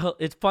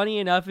 It's funny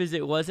enough is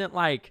it wasn't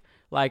like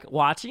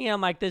watching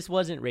him like this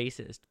wasn't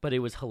racist, but it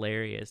was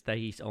hilarious that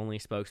he only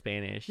spoke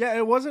Spanish. Yeah,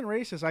 it wasn't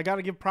racist. I got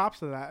to give props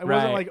to that. It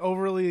wasn't like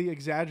overly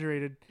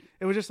exaggerated.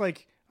 It was just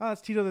like, oh,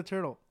 it's Tito the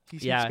Turtle. He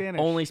speaks Spanish.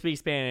 Only speaks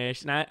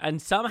Spanish,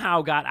 and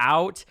somehow got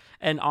out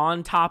and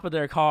on top of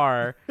their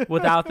car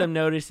without them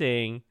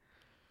noticing,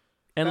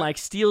 and like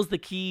steals the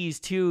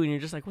keys too. And you're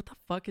just like, what the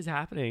fuck is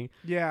happening?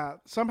 Yeah,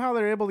 somehow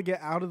they're able to get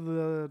out of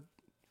the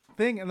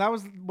thing, and that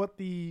was what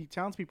the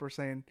townspeople were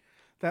saying.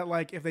 That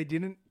like if they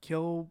didn't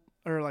kill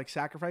or like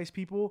sacrifice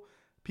people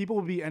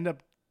would be end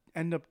up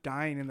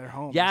dying in their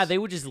homes. Yeah, they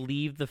would just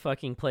leave the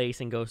fucking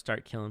place and go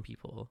start killing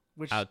people.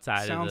 Which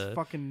outside sounds of the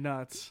fucking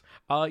nuts.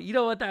 You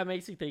know what that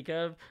makes me think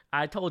of?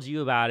 I told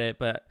you about it,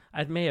 but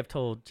I may have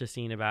told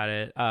Justine about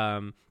it.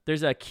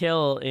 There's a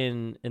kill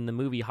in the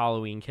movie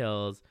Halloween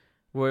Kills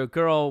where a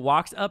girl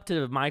walks up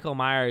to Michael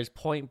Myers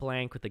point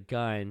blank with a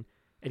gun,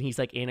 and he's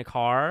like in a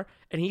car,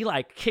 and he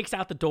like kicks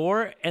out the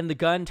door, and the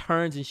gun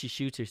turns and she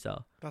shoots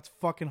herself. That's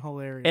fucking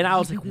hilarious. And I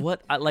was like,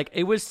 what? Like,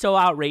 it was so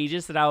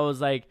outrageous that I was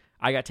like,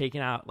 I got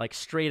taken out like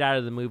straight out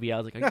of the movie. I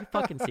was like, are you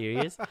fucking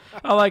serious?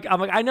 I'm like,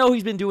 I know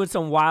he's been doing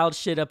some wild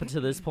shit up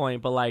until this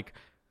point, but like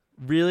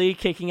really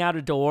kicking out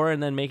a door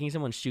and then making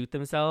someone shoot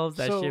themselves,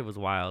 that shit was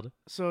wild.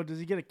 So does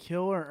he get a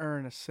kill or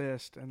an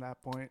assist in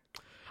that point?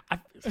 I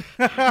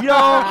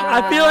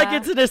feel like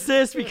it's an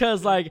assist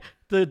because like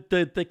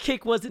the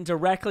kick wasn't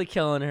directly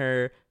killing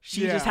her.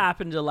 She just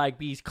happened to like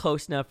be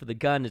close enough for the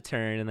gun to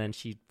turn, and then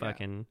she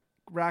fucking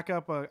rack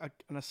up an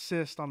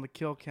assist on the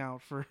kill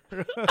count for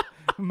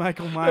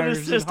Michael Myers.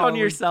 An assist on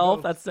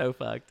yourself? That's so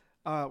fucked.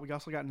 We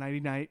also got Nighty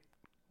Night,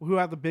 who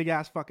had the big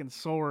ass fucking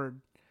sword.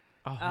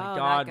 Oh my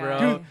god, bro!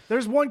 Dude,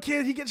 there's one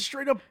kid, he gets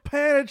straight up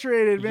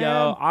penetrated, man.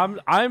 Yo,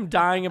 I'm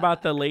dying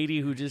about the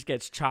lady who just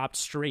gets chopped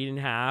straight in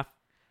half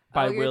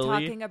by Willie. You're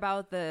talking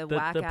about the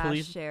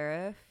whack-ass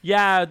sheriff?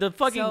 Yeah, the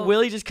fucking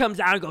Willie just comes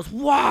out and goes,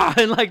 "Wow!"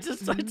 and like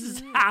just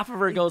half of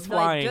her goes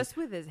flying. Just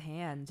with his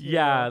hand. Too.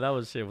 Yeah, that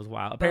was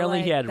wild.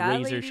 Apparently, he had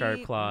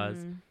razor-sharp claws.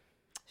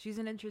 She's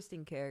an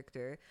interesting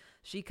character.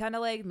 She kind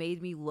of like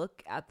made me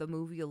look at the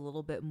movie a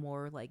little bit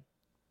more like,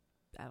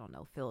 I don't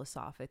know,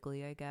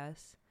 philosophically, I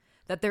guess.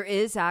 That there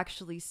is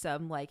actually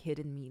some like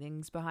hidden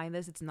meanings behind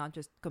this. It's not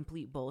just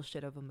complete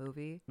bullshit of a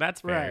movie.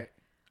 That's fair. Right.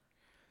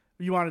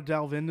 You want to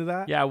delve into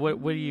that? Yeah.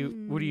 What do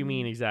you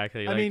mean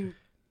exactly? I mean,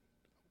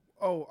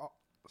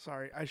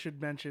 sorry. I should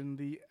mention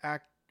the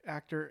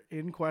actor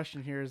in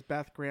question here is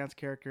Beth Grant's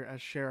character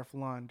as Sheriff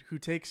Lund, who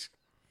takes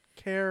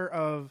care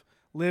of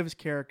Liv's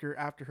character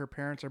after her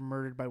parents are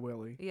murdered by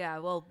Willie. Yeah.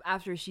 Well,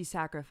 after she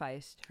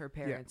sacrificed her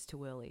parents to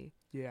Willie.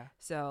 Yeah.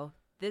 So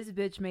this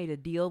bitch made a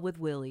deal with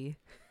Willie.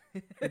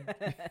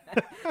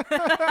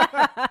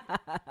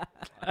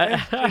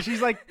 And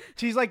she's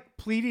like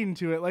pleading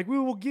to it, like, we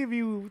will give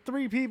you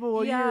 3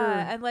 people a year.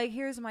 Yeah, and like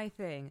here's my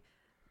thing.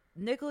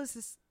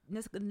 Nicolas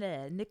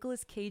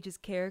Cage's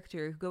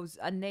character goes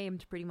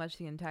unnamed pretty much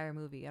the entire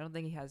movie. I don't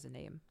think he has a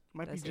name.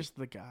 Might be just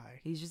the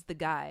guy. He's just the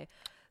guy.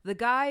 The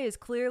guy is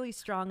clearly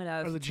strong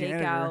enough to take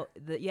out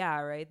the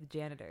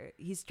janitor.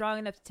 He's strong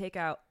enough to take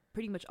out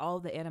pretty much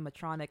all the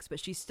animatronics, but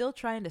she's still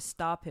trying to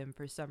stop him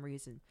for some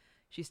reason.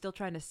 She's still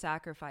trying to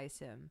sacrifice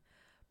him.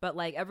 But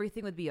like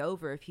everything would be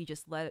over if she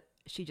just let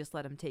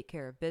him take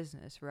care of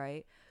business,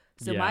 right?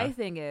 So my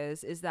thing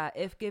is that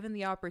if given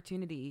the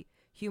opportunity,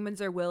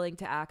 humans are willing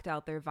to act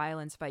out their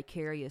violence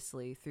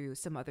vicariously through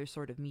some other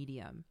sort of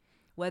medium,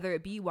 whether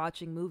it be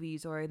watching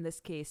movies or in this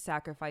case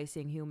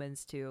sacrificing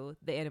humans to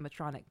the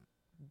animatronic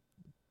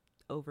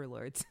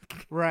overlords.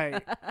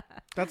 Right.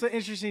 That's an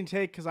interesting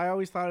take, because I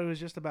always thought it was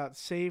just about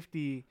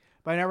safety,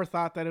 but I never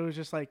thought that it was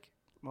just like,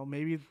 well,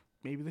 maybe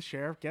the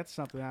sheriff gets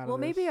something out of this. Well,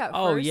 maybe at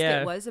first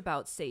it was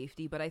about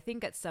safety, but I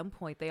think at some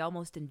point they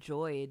almost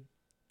enjoyed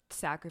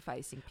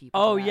sacrificing people.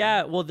 Oh,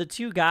 yeah. Well, the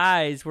 2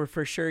 guys were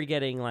for sure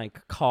getting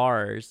like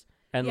cars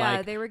And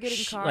yeah, they were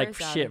getting cars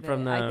out shit of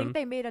from it. them. I think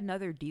they made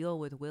another deal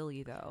with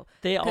Willie though,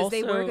 because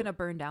they were gonna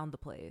burn down the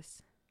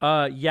place.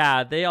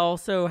 Yeah, they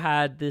also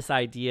had this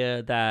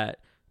idea that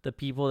the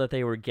people that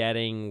they were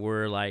getting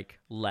were like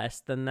less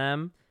than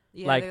them.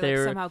 Yeah, like they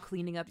were somehow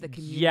cleaning up the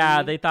community.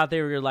 Yeah, they thought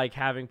they were like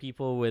having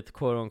people with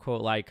quote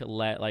unquote like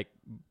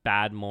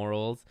bad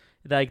morals.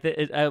 Like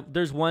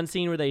there's one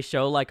scene where they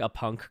show like a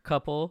punk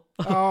couple.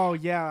 Oh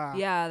yeah.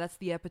 Yeah, that's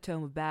the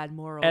epitome of bad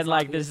morals. And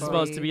like obviously. this is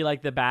supposed to be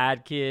like the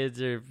bad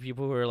kids or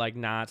people who are like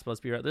not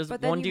supposed to be. There's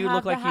but one dude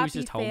looked like he was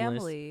just homeless.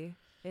 Family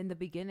in the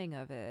beginning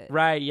of it.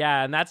 Right,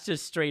 yeah, and that's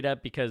just straight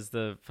up because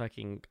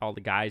all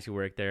the guys who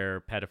work there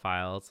are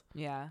pedophiles.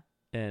 Yeah.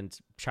 And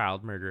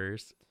child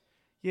murderers.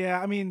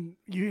 Yeah, I mean,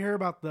 you hear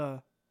about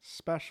the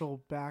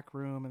special back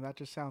room, and that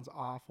just sounds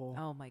awful.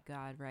 Oh my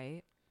god,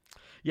 right?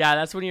 Yeah,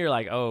 that's when you're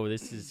like, oh,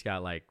 this has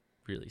got like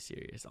really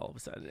serious all of a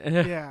sudden.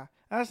 Yeah,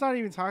 and that's not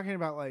even talking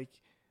about like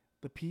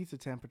the pizza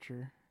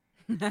temperature.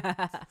 You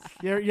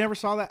ever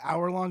saw that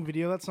hour-long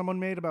video that someone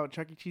made about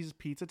Chuck E. Cheese's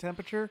pizza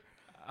temperature?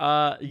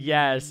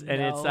 Yes,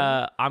 and No.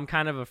 it's I'm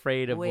kind of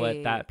afraid of what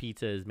Wait. that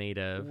pizza is made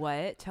of.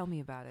 What? Tell me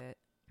about it.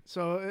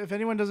 So if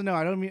anyone doesn't know,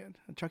 I don't mean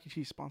Chuck E.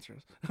 Cheese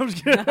sponsors. I'm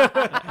just kidding.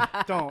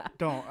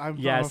 don't. I'm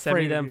Yeah, I'm send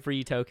me afraid of them you.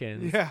 free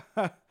tokens.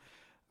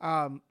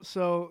 Yeah.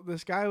 So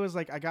this guy was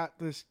like, I got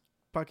this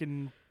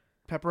fucking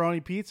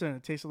pepperoni pizza and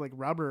it tasted like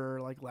rubber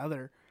or like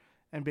leather.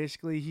 And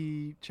basically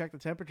he checked the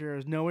temperature. It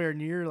was nowhere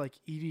near like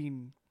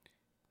eating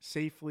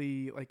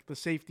safely, like the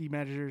safety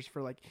measures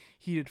for like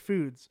heated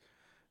foods.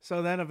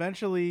 So then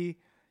eventually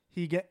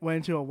he went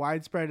into a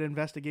widespread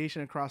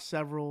investigation across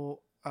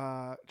several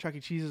Chuck E.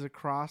 Cheese's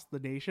across the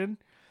nation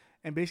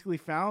and basically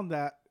found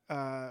that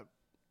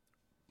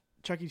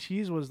Chuck E.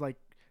 Cheese was like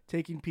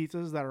taking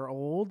pizzas that are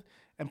old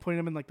and putting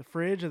them in like the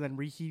fridge and then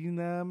reheating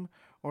them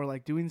or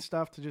like doing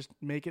stuff to just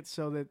make it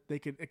so that they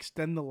could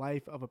extend the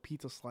life of a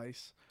pizza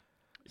slice.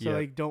 So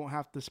they don't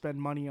have to spend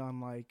money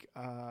on like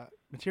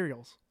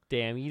materials.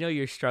 Damn,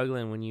 you're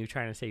struggling when you're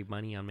trying to save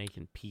money on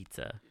making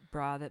pizza.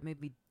 Brah, that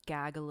made me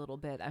gag a little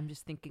bit. I'm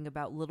just thinking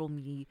about little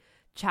me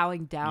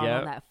chowing down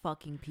on that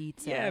fucking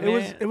pizza. Yeah,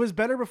 it was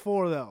better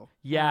before though.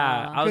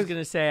 Yeah, I was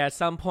gonna say at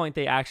some point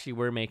they actually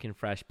were making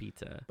fresh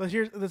pizza. But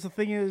the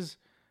thing is,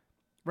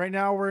 right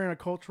now we're in a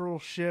cultural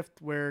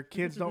shift where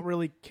kids don't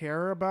really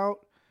care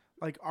about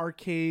like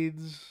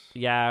arcades.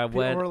 Yeah,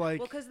 or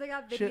like because they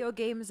got video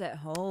games at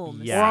home.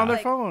 Yeah. Or on their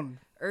like, phone.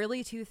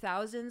 Early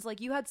 2000s, like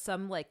you had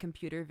some like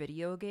computer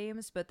video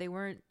games, but they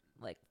weren't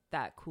like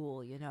that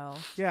cool,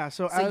 Yeah,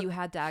 so you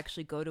had to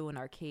actually go to an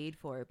arcade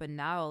for it. But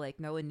now, like,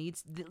 no one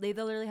needs. They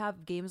literally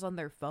have games on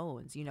their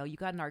phones. You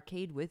got an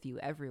arcade with you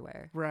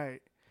everywhere.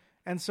 Right,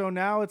 and so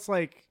now it's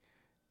like,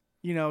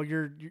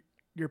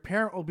 your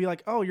parent will be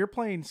like, "Oh, you're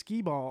playing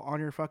skee ball on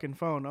your fucking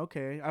phone.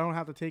 Okay, I don't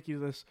have to take you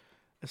to this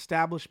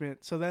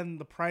establishment." So then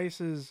the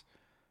prices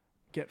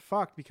get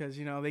fucked because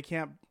they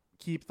can't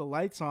keep the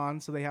lights on,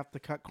 so they have to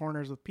cut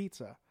corners with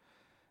pizza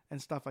and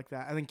stuff like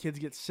that. And then kids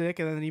get sick,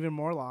 and then even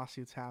more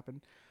lawsuits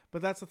happen.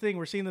 But that's the thing.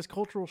 We're seeing this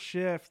cultural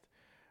shift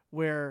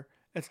where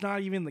it's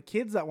not even the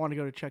kids that want to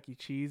go to Chuck E.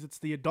 Cheese. It's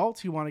the adults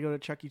who want to go to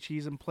Chuck E.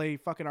 Cheese and play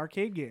fucking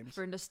arcade games.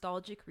 For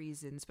nostalgic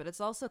reasons. But it's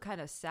also kind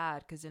of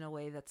sad because in a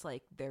way that's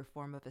like their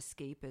form of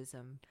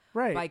escapism.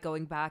 Right. By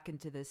going back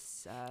into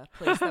this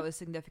place that was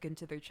significant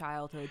to their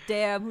childhood.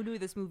 Damn, who knew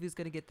this movie was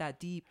going to get that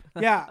deep?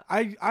 Yeah,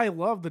 I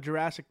love the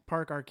Jurassic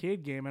Park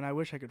arcade game, and I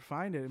wish I could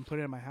find it and put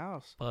it in my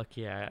house. Fuck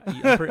yeah.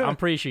 I'm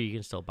pretty sure you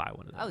can still buy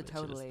one of those.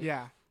 Oh, totally.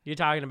 Yeah. You're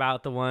talking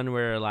about the one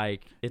where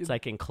like it's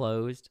like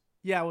enclosed.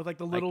 Yeah, with like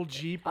the little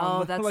Jeep.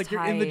 That's like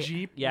you're in the tight.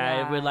 Jeep.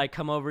 Yeah, it would like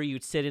come over.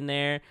 You'd sit in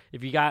there.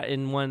 If you got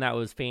in one that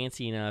was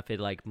fancy enough, it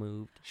like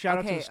moved. Shout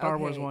out to the Star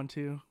Wars one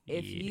too.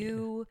 If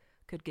you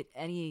could get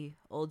any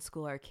old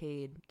school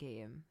arcade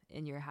game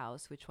in your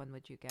house, which one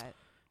would you get?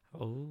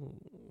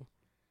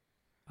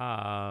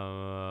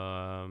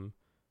 Oh,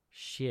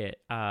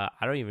 shit. I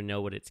don't even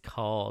know what it's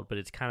called, but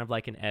it's kind of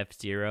like an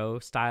F-Zero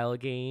style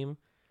game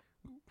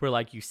where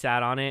like you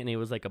sat on it and it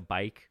was like a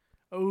bike.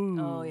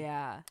 Oh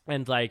yeah.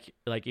 And like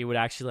it would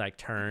actually like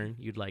turn.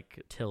 You'd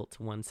like tilt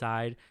to one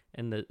side,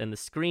 and the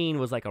screen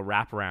was like a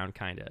wraparound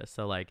kind of.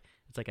 So like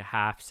it's like a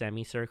half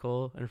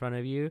semicircle in front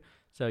of you.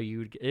 So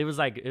it was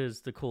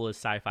the coolest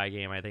sci-fi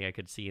game I think I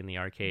could see in the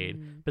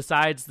arcade.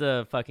 Besides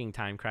the fucking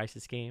Time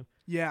Crisis game.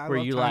 Yeah, where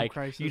you like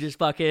Crisis. You just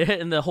fuck it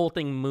and the whole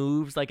thing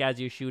moves like as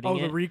you're shooting. Oh,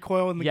 the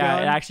recoil in the gun.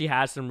 Yeah, it actually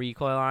has some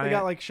recoil on it. They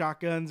got like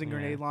shotguns and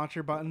grenade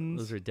launcher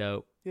buttons. Those are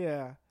dope.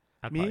 Yeah.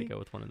 I'd probably go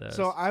with one of those.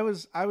 So I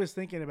was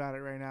thinking about it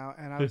right now,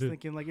 and I was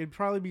thinking like it'd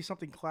probably be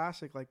something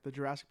classic like the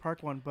Jurassic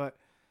Park one, but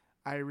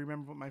I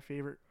remember what my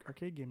favorite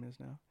arcade game is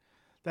now.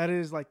 That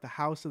is like the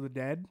House of the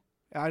Dead.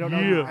 I don't know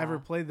if you've ever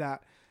played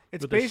that.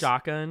 It's with a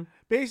shotgun.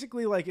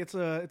 Basically, like it's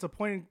a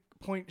point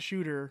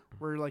shooter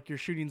where like you're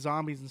shooting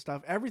zombies and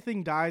stuff.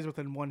 Everything dies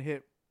within one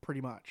hit,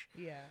 pretty much.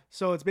 Yeah.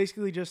 So it's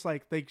basically just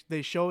like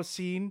they show a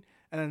scene,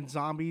 and then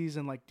zombies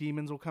and like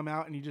demons will come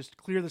out, and you just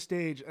clear the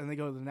stage, and they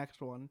go to the next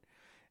one.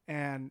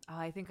 And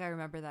I think I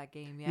remember that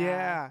game.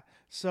 yeah.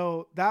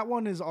 So that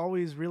one is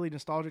always really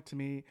nostalgic to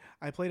me.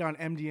 I played on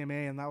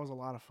MDMA, and that was a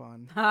lot of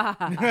fun.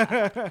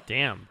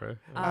 Damn, bro.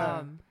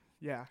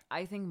 Yeah.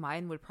 I think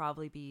mine would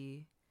probably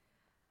be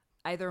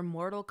either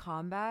Mortal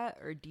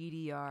Kombat or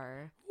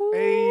DDR.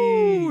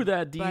 Ooh,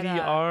 that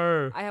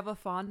DDR. I have a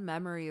fond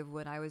memory of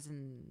when I was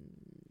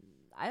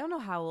I don't know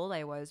how old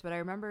I was, but I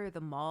remember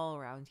the mall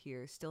around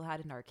here still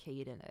had an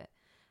arcade in it.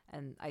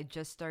 And I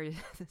just started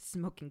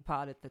smoking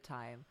pot at the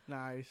time.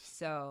 Nice.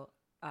 So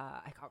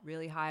I got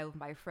really high with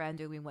my friend,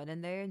 and we went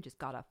in there and just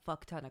got a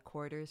fuck ton of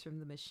quarters from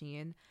the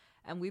machine.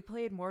 And we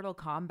played Mortal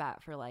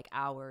Kombat for like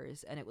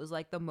hours, and it was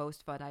like the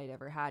most fun I'd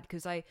ever had.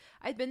 Because I'd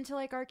been to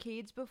like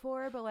arcades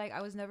before, but like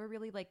I was never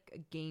really like a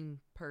game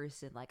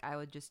person. Like I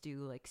would just do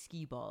like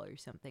skee ball or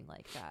something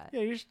like that. Yeah,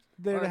 you're just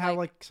there Or to have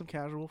like some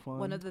casual fun.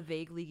 One of the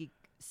vaguely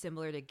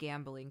similar to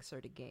gambling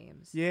sort of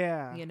games.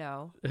 Yeah. You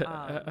know?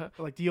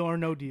 Like Deal or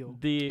No Deal.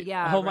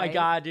 Oh my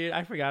god, dude,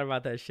 I forgot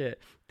about that shit.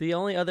 The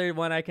only other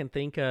one I can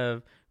think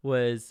of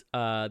was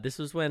this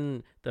was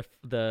when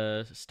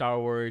the Star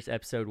Wars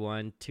episode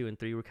 1, 2, and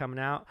 3 were coming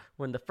out.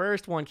 When the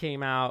first one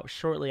came out,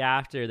 shortly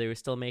after, they were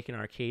still making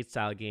arcade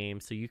style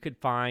games, so you could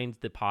find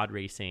the pod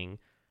racing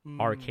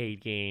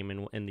arcade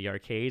game in the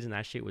arcades, and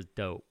that shit was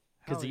dope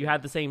because you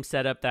had the same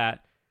setup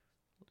that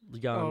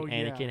young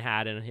Anakin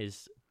had in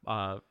his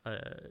pod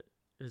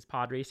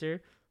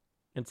racer,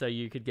 and so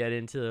you could get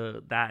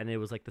into that, and it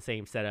was like the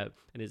same setup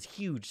and it's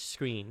huge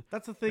screen.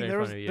 That's the thing.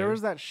 There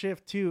was that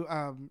shift too,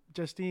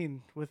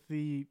 Justine, with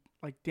the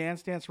like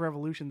Dance Dance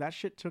Revolution. That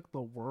shit took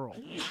the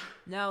world.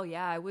 No,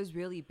 yeah, it was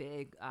really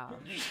big,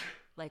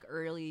 like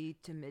early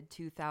to mid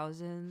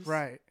 2000s.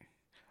 Right.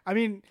 I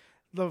mean,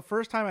 the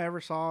first time I ever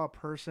saw a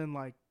person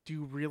like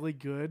do really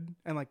good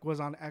and like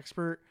was on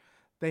expert,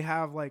 they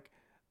have like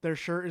their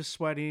shirt is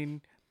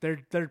sweating.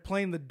 They're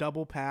playing the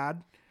double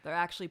pad. They're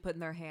actually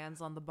putting their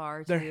hands on the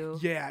bar too.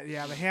 Yeah,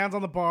 the hands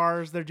on the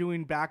bars. They're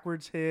doing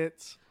backwards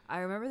hits. I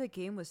remember the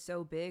game was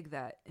so big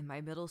that in my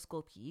middle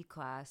school PE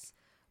class,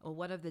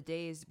 one of the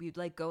days we'd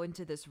like go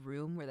into this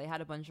room where they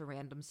had a bunch of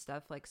random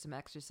stuff, like some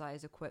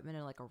exercise equipment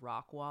and like a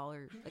rock wall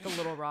or like a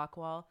little rock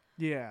wall.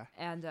 Yeah.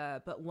 And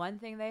but one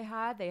thing they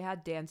had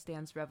Dance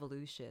Dance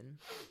Revolution.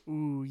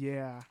 Ooh,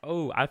 yeah.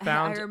 Oh, I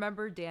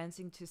remember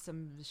dancing to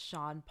some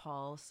Sean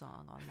Paul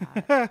song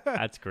on that.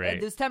 That's great.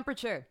 There's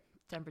temperature.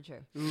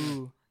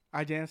 Ooh,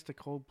 I danced to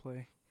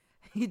Coldplay.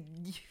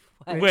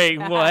 Wait,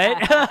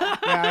 what?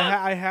 Yeah,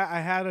 I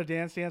had a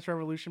Dance Dance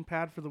Revolution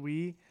pad for the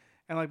Wii,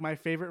 and like my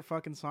favorite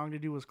fucking song to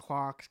do was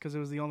Clocks because it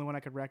was the only one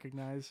I could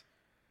recognize.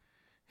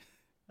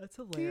 That's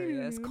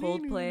hilarious.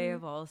 Coldplay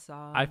of all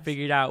songs. I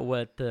figured out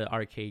what the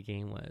arcade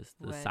game was,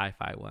 the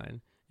sci-fi one.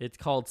 It's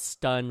called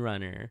Stun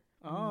Runner.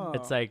 Oh.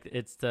 It's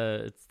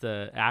the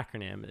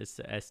acronym. It's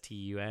the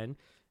STUN.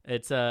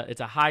 It's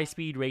a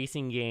high-speed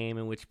racing game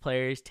in which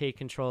players take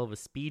control of a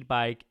speed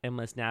bike and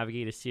must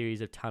navigate a series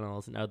of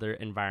tunnels and other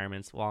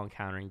environments while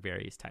encountering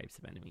various types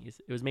of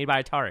enemies. It was made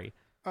by Atari.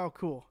 Oh,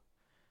 cool.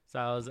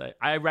 So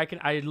I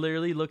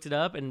literally looked it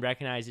up and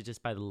recognized it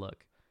just by the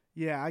look.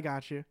 Yeah, I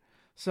got you.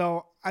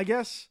 So I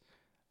guess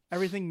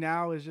everything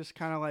now is just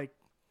kind of like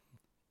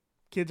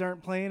kids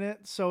aren't playing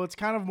it. So it's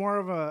kind of more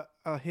of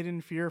a hidden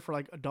fear for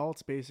like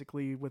adults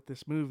basically with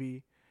this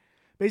movie.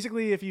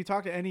 Basically, if you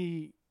talk to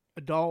any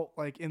adult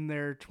like in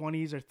their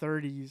 20s or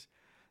 30s,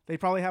 they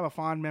probably have a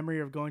fond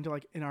memory of going to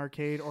like an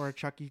arcade or a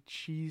Chuck E.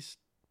 Cheese.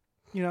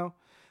 You know,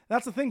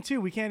 that's the thing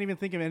too. We can't even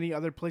think of any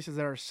other places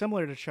that are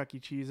similar to Chuck E.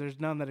 Cheese. There's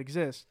none that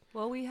exist.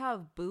 Well, we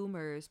have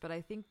Boomers, but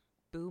I think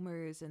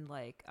Boomers and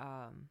like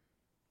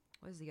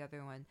what is the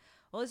other one?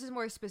 Well, this is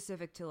more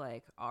specific to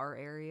like our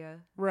area.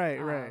 Right.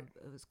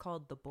 It was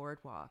called the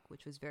Boardwalk,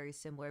 which was very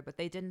similar, but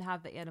they didn't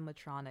have the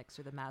animatronics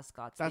or the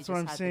mascots. That's what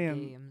I'm saying.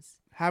 The games.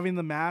 Having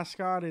the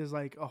mascot is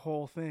like a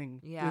whole thing.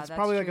 Yeah, it's that's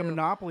probably like true. a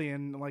monopoly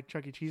in like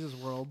Chuck E. Cheese's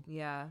world.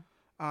 Yeah.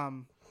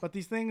 But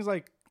these things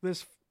like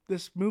this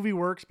movie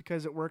works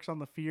because it works on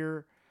the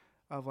fear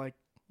of like,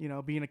 you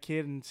know, being a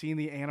kid and seeing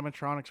the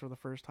animatronics for the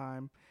first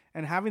time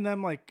and having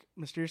them like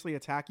mysteriously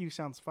attack you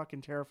sounds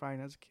fucking terrifying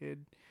as a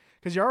kid.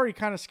 Because you're already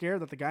kind of scared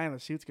that the guy in the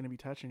suit's going to be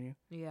touching you.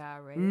 Yeah,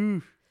 right.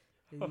 Oof.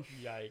 Oh,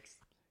 yikes.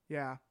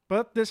 Yeah.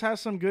 But this has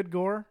some good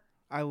gore.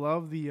 I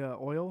love the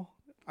oil.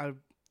 That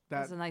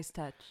was a nice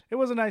touch. It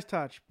was a nice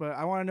touch. But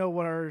I want to know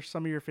what are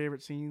some of your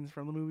favorite scenes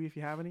from the movie, if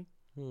you have any.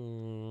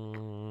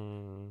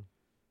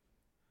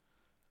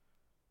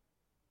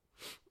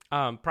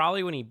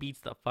 Probably when he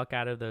beats the fuck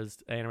out of those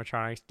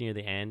animatronics near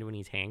the end when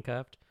he's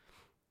handcuffed.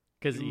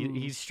 Because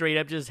he straight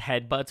up just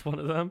headbutts one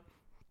of them.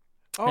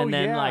 Oh, and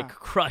then like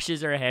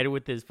crushes her head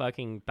with his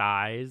fucking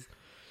thighs.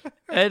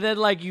 And then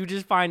like you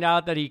just find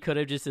out that he could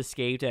have just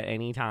escaped at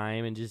any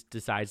time and just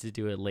decides to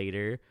do it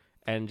later.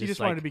 And he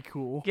just like, wanted to be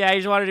cool. Yeah, he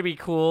just wanted to be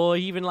cool.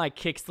 He even like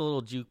kicks the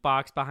little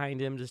jukebox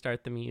behind him to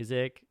start the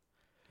music.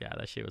 Yeah,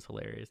 that shit was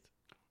hilarious.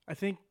 I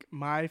think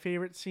my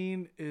favorite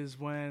scene is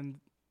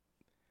when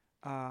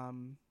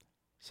some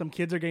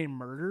kids are getting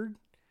murdered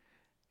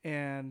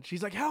and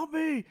she's like, help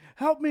me,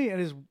 and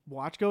his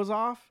watch goes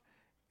off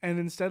And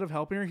instead of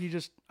helping her, he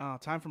just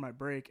time for my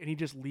break, and he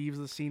just leaves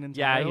the scene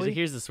entirely. Yeah, he's like,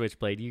 here's the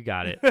switchblade. You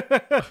got it.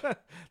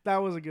 That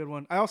was a good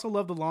one. I also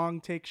love the long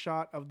take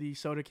shot of the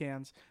soda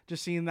cans,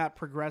 just seeing that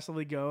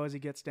progressively go as he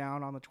gets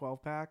down on the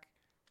 12-pack.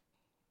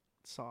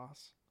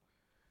 Sauce.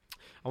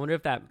 I wonder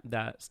if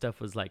that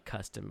stuff was like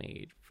custom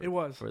made. It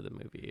was for the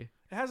movie.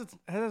 It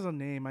has a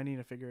name. I need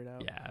to figure it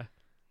out. Yeah.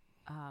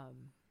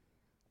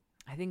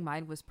 I think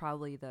mine was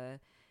probably the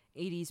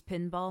 80s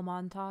pinball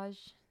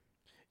montage.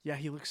 Yeah,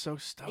 he looks so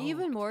stoked.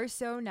 Even more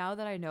so now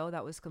that I know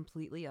that was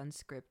completely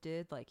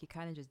unscripted. Like he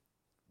kind of just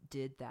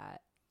did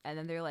that, and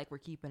then they're like, "We're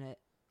keeping it."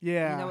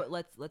 Yeah. You know what?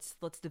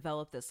 Let's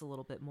develop this a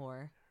little bit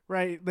more.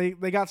 Right.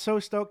 They got so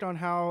stoked on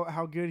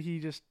how good he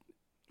just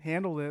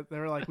handled it. They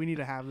were like, "We need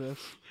to have this."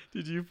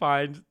 Did you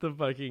find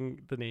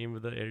the name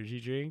of the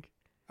energy drink?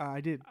 I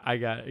did. I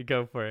got it.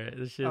 Go for it.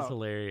 This shit's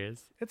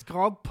hilarious. It's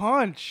called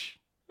Punch.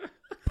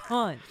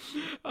 Punch.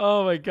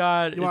 Oh my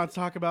god! You want to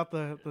talk about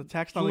the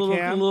text on the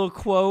can? A little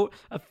quote: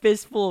 "A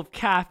fistful of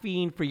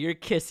caffeine for your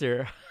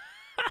kisser."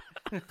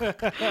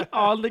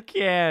 On the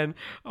can.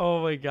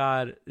 Oh my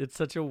god! It's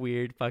such a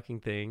weird fucking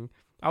thing.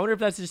 I wonder if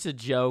that's just a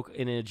joke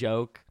in a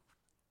joke.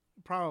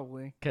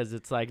 Probably. Because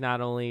it's like not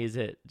only is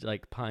it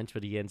like punch,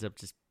 but he ends up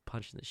just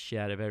punching the shit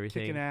out of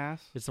everything. Kicking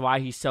ass. It's why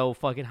he's so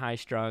fucking high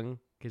strung.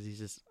 Because he's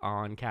just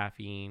on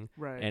caffeine,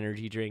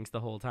 energy drinks the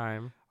whole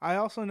time. I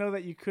also know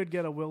that you could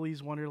get a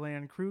Willy's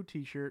Wonderland Crew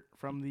t-shirt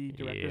from the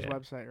director's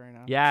website right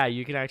now. Yeah,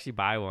 you can actually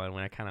buy one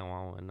when I kind of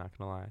want one, not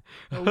going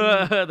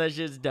to lie. That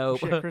shit's dope.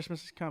 Shit,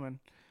 Christmas is coming.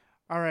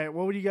 All right,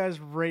 what would you guys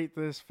rate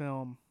this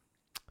film?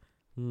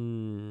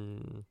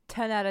 10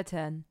 out of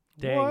 10.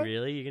 Dang, what?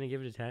 Really? You're going to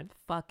give it a 10?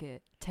 Fuck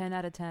it. 10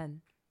 out of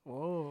 10.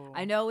 Whoa.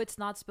 I know it's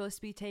not supposed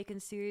to be taken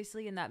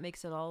seriously, and that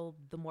makes it all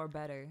the more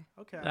better.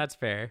 Okay. That's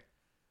fair.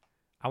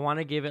 I want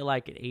to give it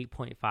like an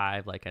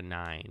 8.5, like a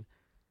 9.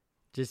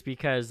 Just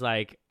because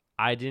like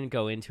I didn't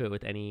go into it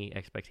with any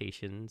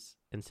expectations,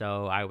 and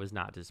so I was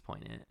not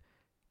disappointed.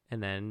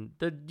 And then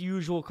the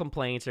usual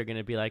complaints are going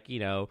to be like,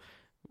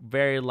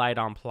 very light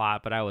on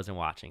plot, but I wasn't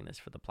watching this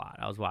for the plot.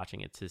 I was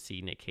watching it to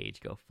see Nick Cage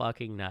go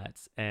fucking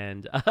nuts,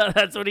 and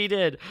that's what he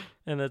did.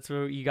 And that's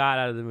what you got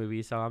out of the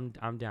movie, so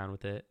I'm down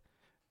with it.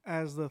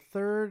 As the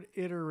third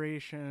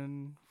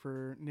iteration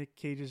for Nick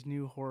Cage's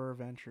new horror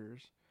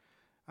ventures,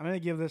 I'm going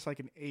to give this like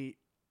an 8.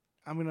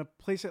 I'm going to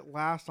place it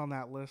last on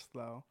that list,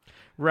 though.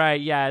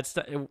 Right, yeah. It's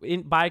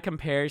by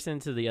comparison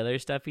to the other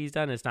stuff he's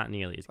done, it's not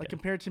nearly as good. Like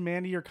compared to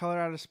Mandy or Color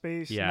Out of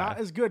Space, yeah. Not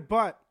as good,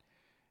 but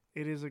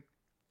it is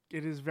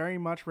very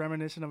much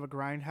reminiscent of a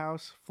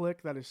Grindhouse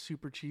flick that is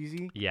super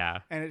cheesy. Yeah.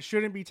 And it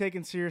shouldn't be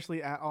taken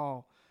seriously at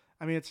all.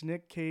 I mean, it's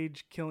Nick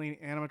Cage killing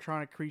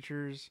animatronic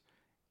creatures.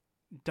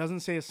 Doesn't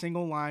say a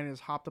single line,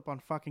 is hopped up on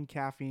fucking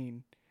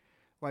caffeine.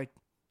 Like,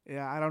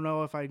 yeah, I don't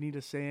know if I need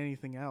to say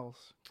anything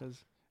else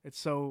because it's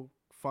so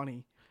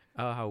funny.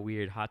 Oh, how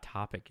weird. Hot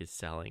Topic is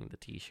selling the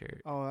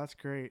t-shirt. Oh, that's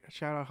great.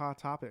 Shout out Hot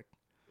Topic.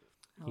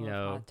 I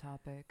love Hot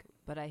Topic,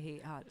 but I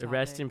hate Hot Topic.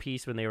 Rest in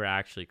peace when they were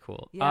actually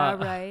cool. Yeah,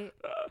 right.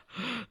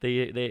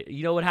 They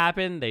you know what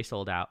happened? They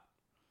sold out.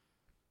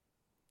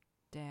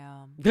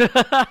 Damn.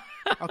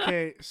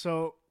 Okay,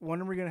 so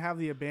when are we going to have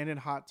the abandoned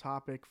Hot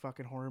Topic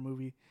fucking horror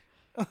movie?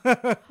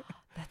 That's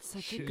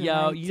such a good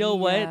idea. You know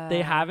what?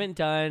 They haven't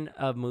done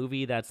a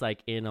movie that's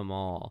like in a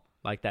mall,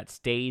 like that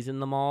stays in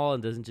the mall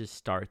and doesn't just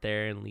start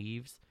there and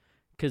leaves.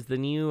 Because the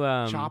new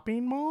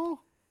shopping mall.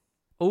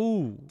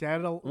 Oh,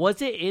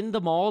 was it in the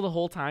mall the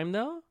whole time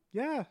though?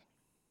 Yeah,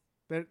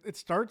 it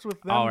starts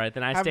with them. All right,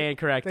 then I stand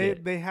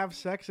corrected. They have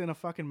sex in a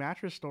fucking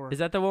mattress store. Is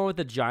that the one with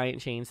the giant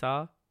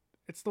chainsaw?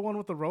 It's the one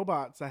with the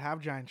robots that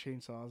have giant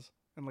chainsaws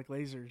and like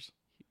lasers.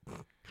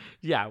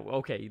 Yeah,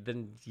 okay,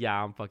 then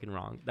yeah, I'm fucking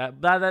wrong.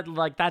 That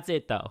like that's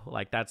it though.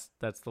 Like that's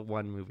the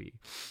one movie.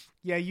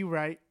 Yeah, you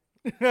right.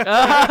 But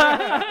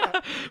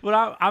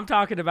I'm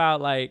talking about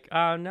like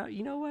no,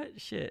 you know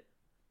what? Shit.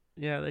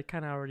 Yeah, they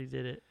kind of already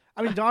did it.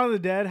 I mean, Dawn of the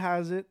Dead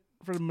has it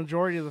for the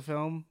majority of the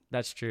film.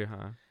 That's true,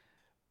 huh?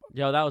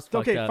 Yo, that was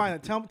fucked okay. up.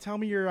 Fine, tell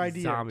me your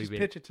idea. Zombie Just bait.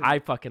 pitch it to me. I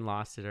fucking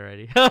lost it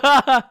already.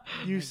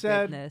 You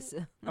said Goodness.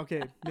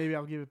 okay. Maybe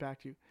I'll give it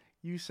back to you.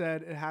 You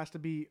said it has to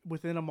be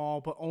within a mall,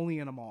 but only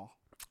in a mall.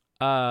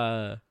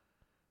 Yeah,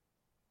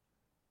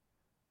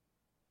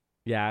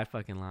 I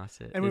fucking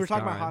lost it. And we were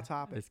talking about Hot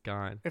Topic. It's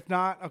gone. If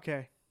not,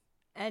 okay.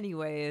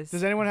 Anyways.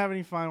 Does anyone have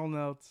any final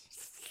notes?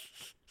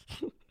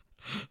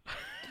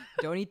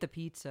 Don't eat the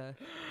pizza.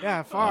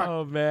 Yeah, fuck.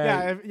 Oh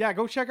man. Yeah,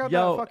 go check out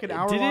that fucking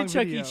hour-long didn't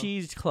Chuck video. E.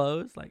 Cheese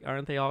close? Like,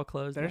 aren't they all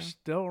closed? They're now?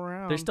 still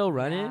around. They're still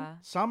running. Yeah.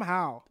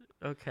 Somehow.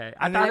 Okay,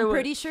 And I'm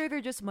pretty sure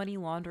they're just money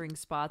laundering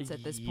spots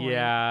at this point.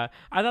 Yeah,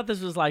 I thought this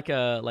was like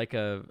a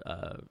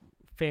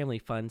family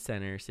fun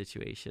center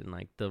situation,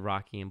 like the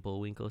Rocky and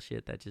Bullwinkle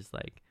shit that just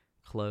like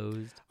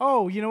closed.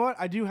 Oh, you know what?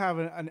 I do have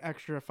an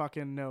extra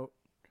fucking note.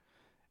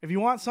 If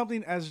you want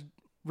something as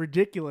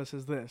ridiculous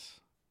as this,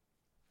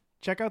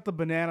 check out the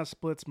Banana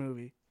Splits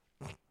movie.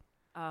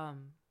 What's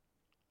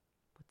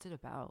it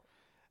about?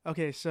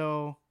 Okay,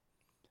 so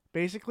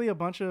basically a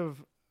bunch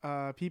of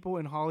people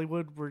in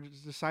Hollywood were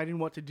deciding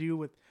what to do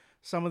with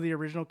some of the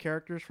original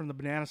characters from the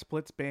Banana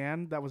Splits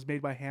band that was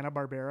made by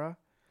Hanna-Barbera.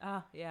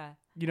 Oh, yeah.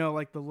 You know,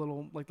 like the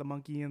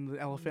monkey and the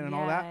elephant and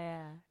all that.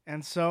 Yeah.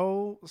 And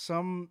so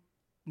some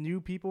new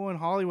people in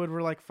Hollywood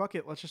were like, fuck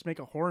it, let's just make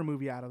a horror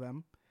movie out of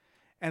them.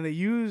 And they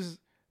use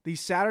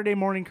these Saturday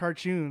morning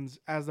cartoons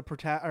as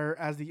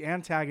the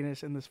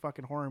antagonist in this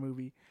fucking horror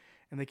movie.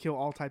 And they kill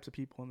all types of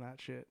people in that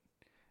shit.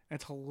 And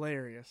it's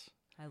hilarious.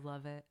 I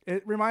love it.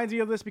 It reminds me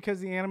of this because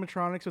the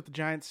animatronics with the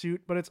giant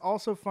suit, but it's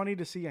also funny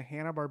to see a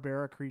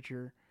Hanna-Barbera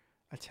creature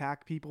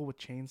attack people with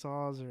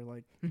chainsaws or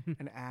like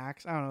an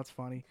axe. I don't know. It's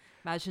funny.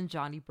 Imagine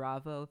Johnny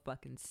Bravo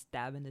fucking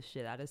stabbing the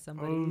shit out of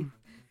somebody.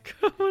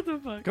 What the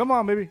fuck? Come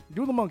on, baby.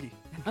 Do the monkey.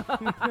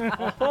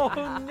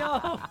 Oh,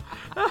 no.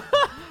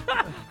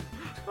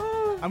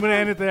 I'm going to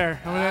end it there.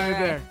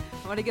 I'm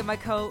going to get my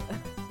coat.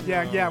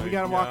 Yeah, we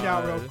got to walk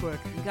out real quick.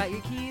 You got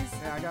your keys?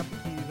 Yeah, I got the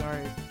keys. All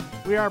right.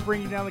 We are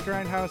bringing down the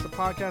Grindhouse, a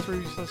podcast where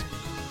we just listen to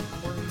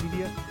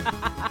media.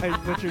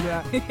 I butchered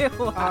that.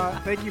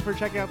 Thank you for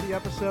checking out the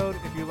episode.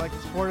 If you'd like to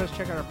support us,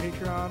 check out our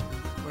Patreon,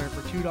 where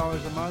for $2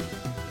 a month,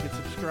 you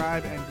can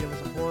subscribe and give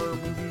us a horror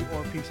movie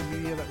or piece of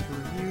media that we can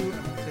review,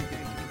 and we'll take it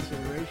into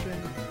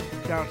consideration.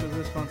 Shout out to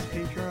this month's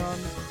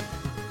patrons.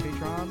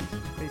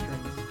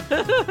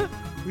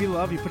 We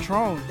love you.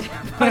 Patrons.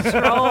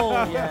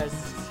 Yes,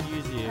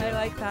 use you. I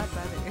like that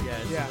better.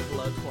 Yes, yeah.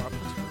 Blood for our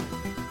patrons.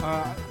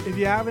 If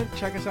you haven't,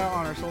 check us out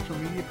on our social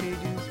media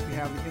pages. We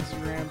have the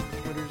Instagram,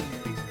 Twitters,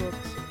 and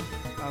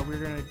Facebooks. We're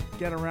going to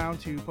get around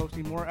to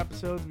posting more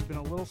episodes. We've been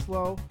a little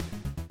slow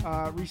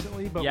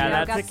recently, but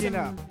we're picking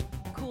up.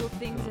 Cool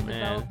things in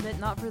development,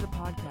 not for the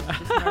podcast,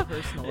 just in our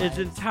personal lives. It's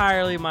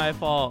entirely my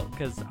fault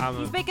because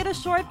He's making a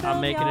short film.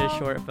 I'm making a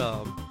short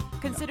film.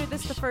 Consider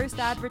this the first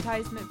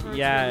advertisement for its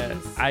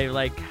release. I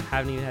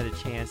haven't even had a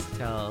chance to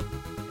tell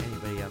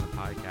anybody on the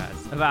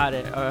podcast about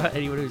it or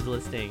anyone who's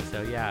listening.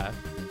 So yeah.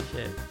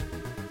 Shit.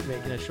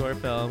 Making a short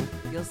film.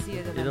 You'll see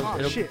it in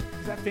it'll shit.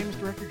 Is that famous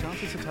director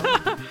Jonathan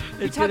Sotelo?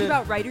 You're talking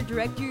about writer,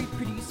 director,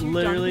 producer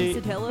literally,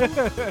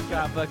 Jonathan Sotelo?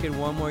 Got fucking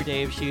one more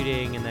day of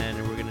shooting and then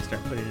we're gonna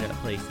start putting it up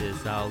places.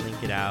 So I'll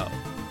link it out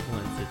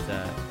once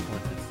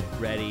it's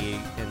ready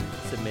and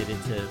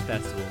submitted to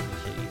festivals and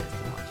shit. You guys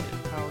can watch it.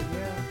 Oh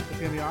yeah. It's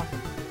gonna be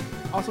awesome.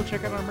 Also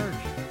check out our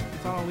merch.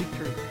 It's on a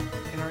Linktree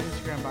in our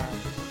Instagram bio.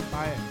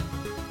 Buy it.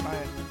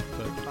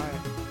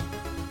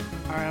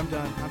 Alright, I'm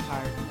done. I'm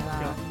tired. Let's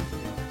go.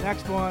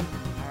 Next one.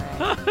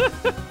 Alright.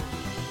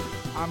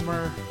 I'm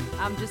Murr.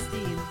 I'm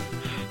Justine.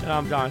 And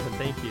I'm Jonathan.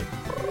 Thank you.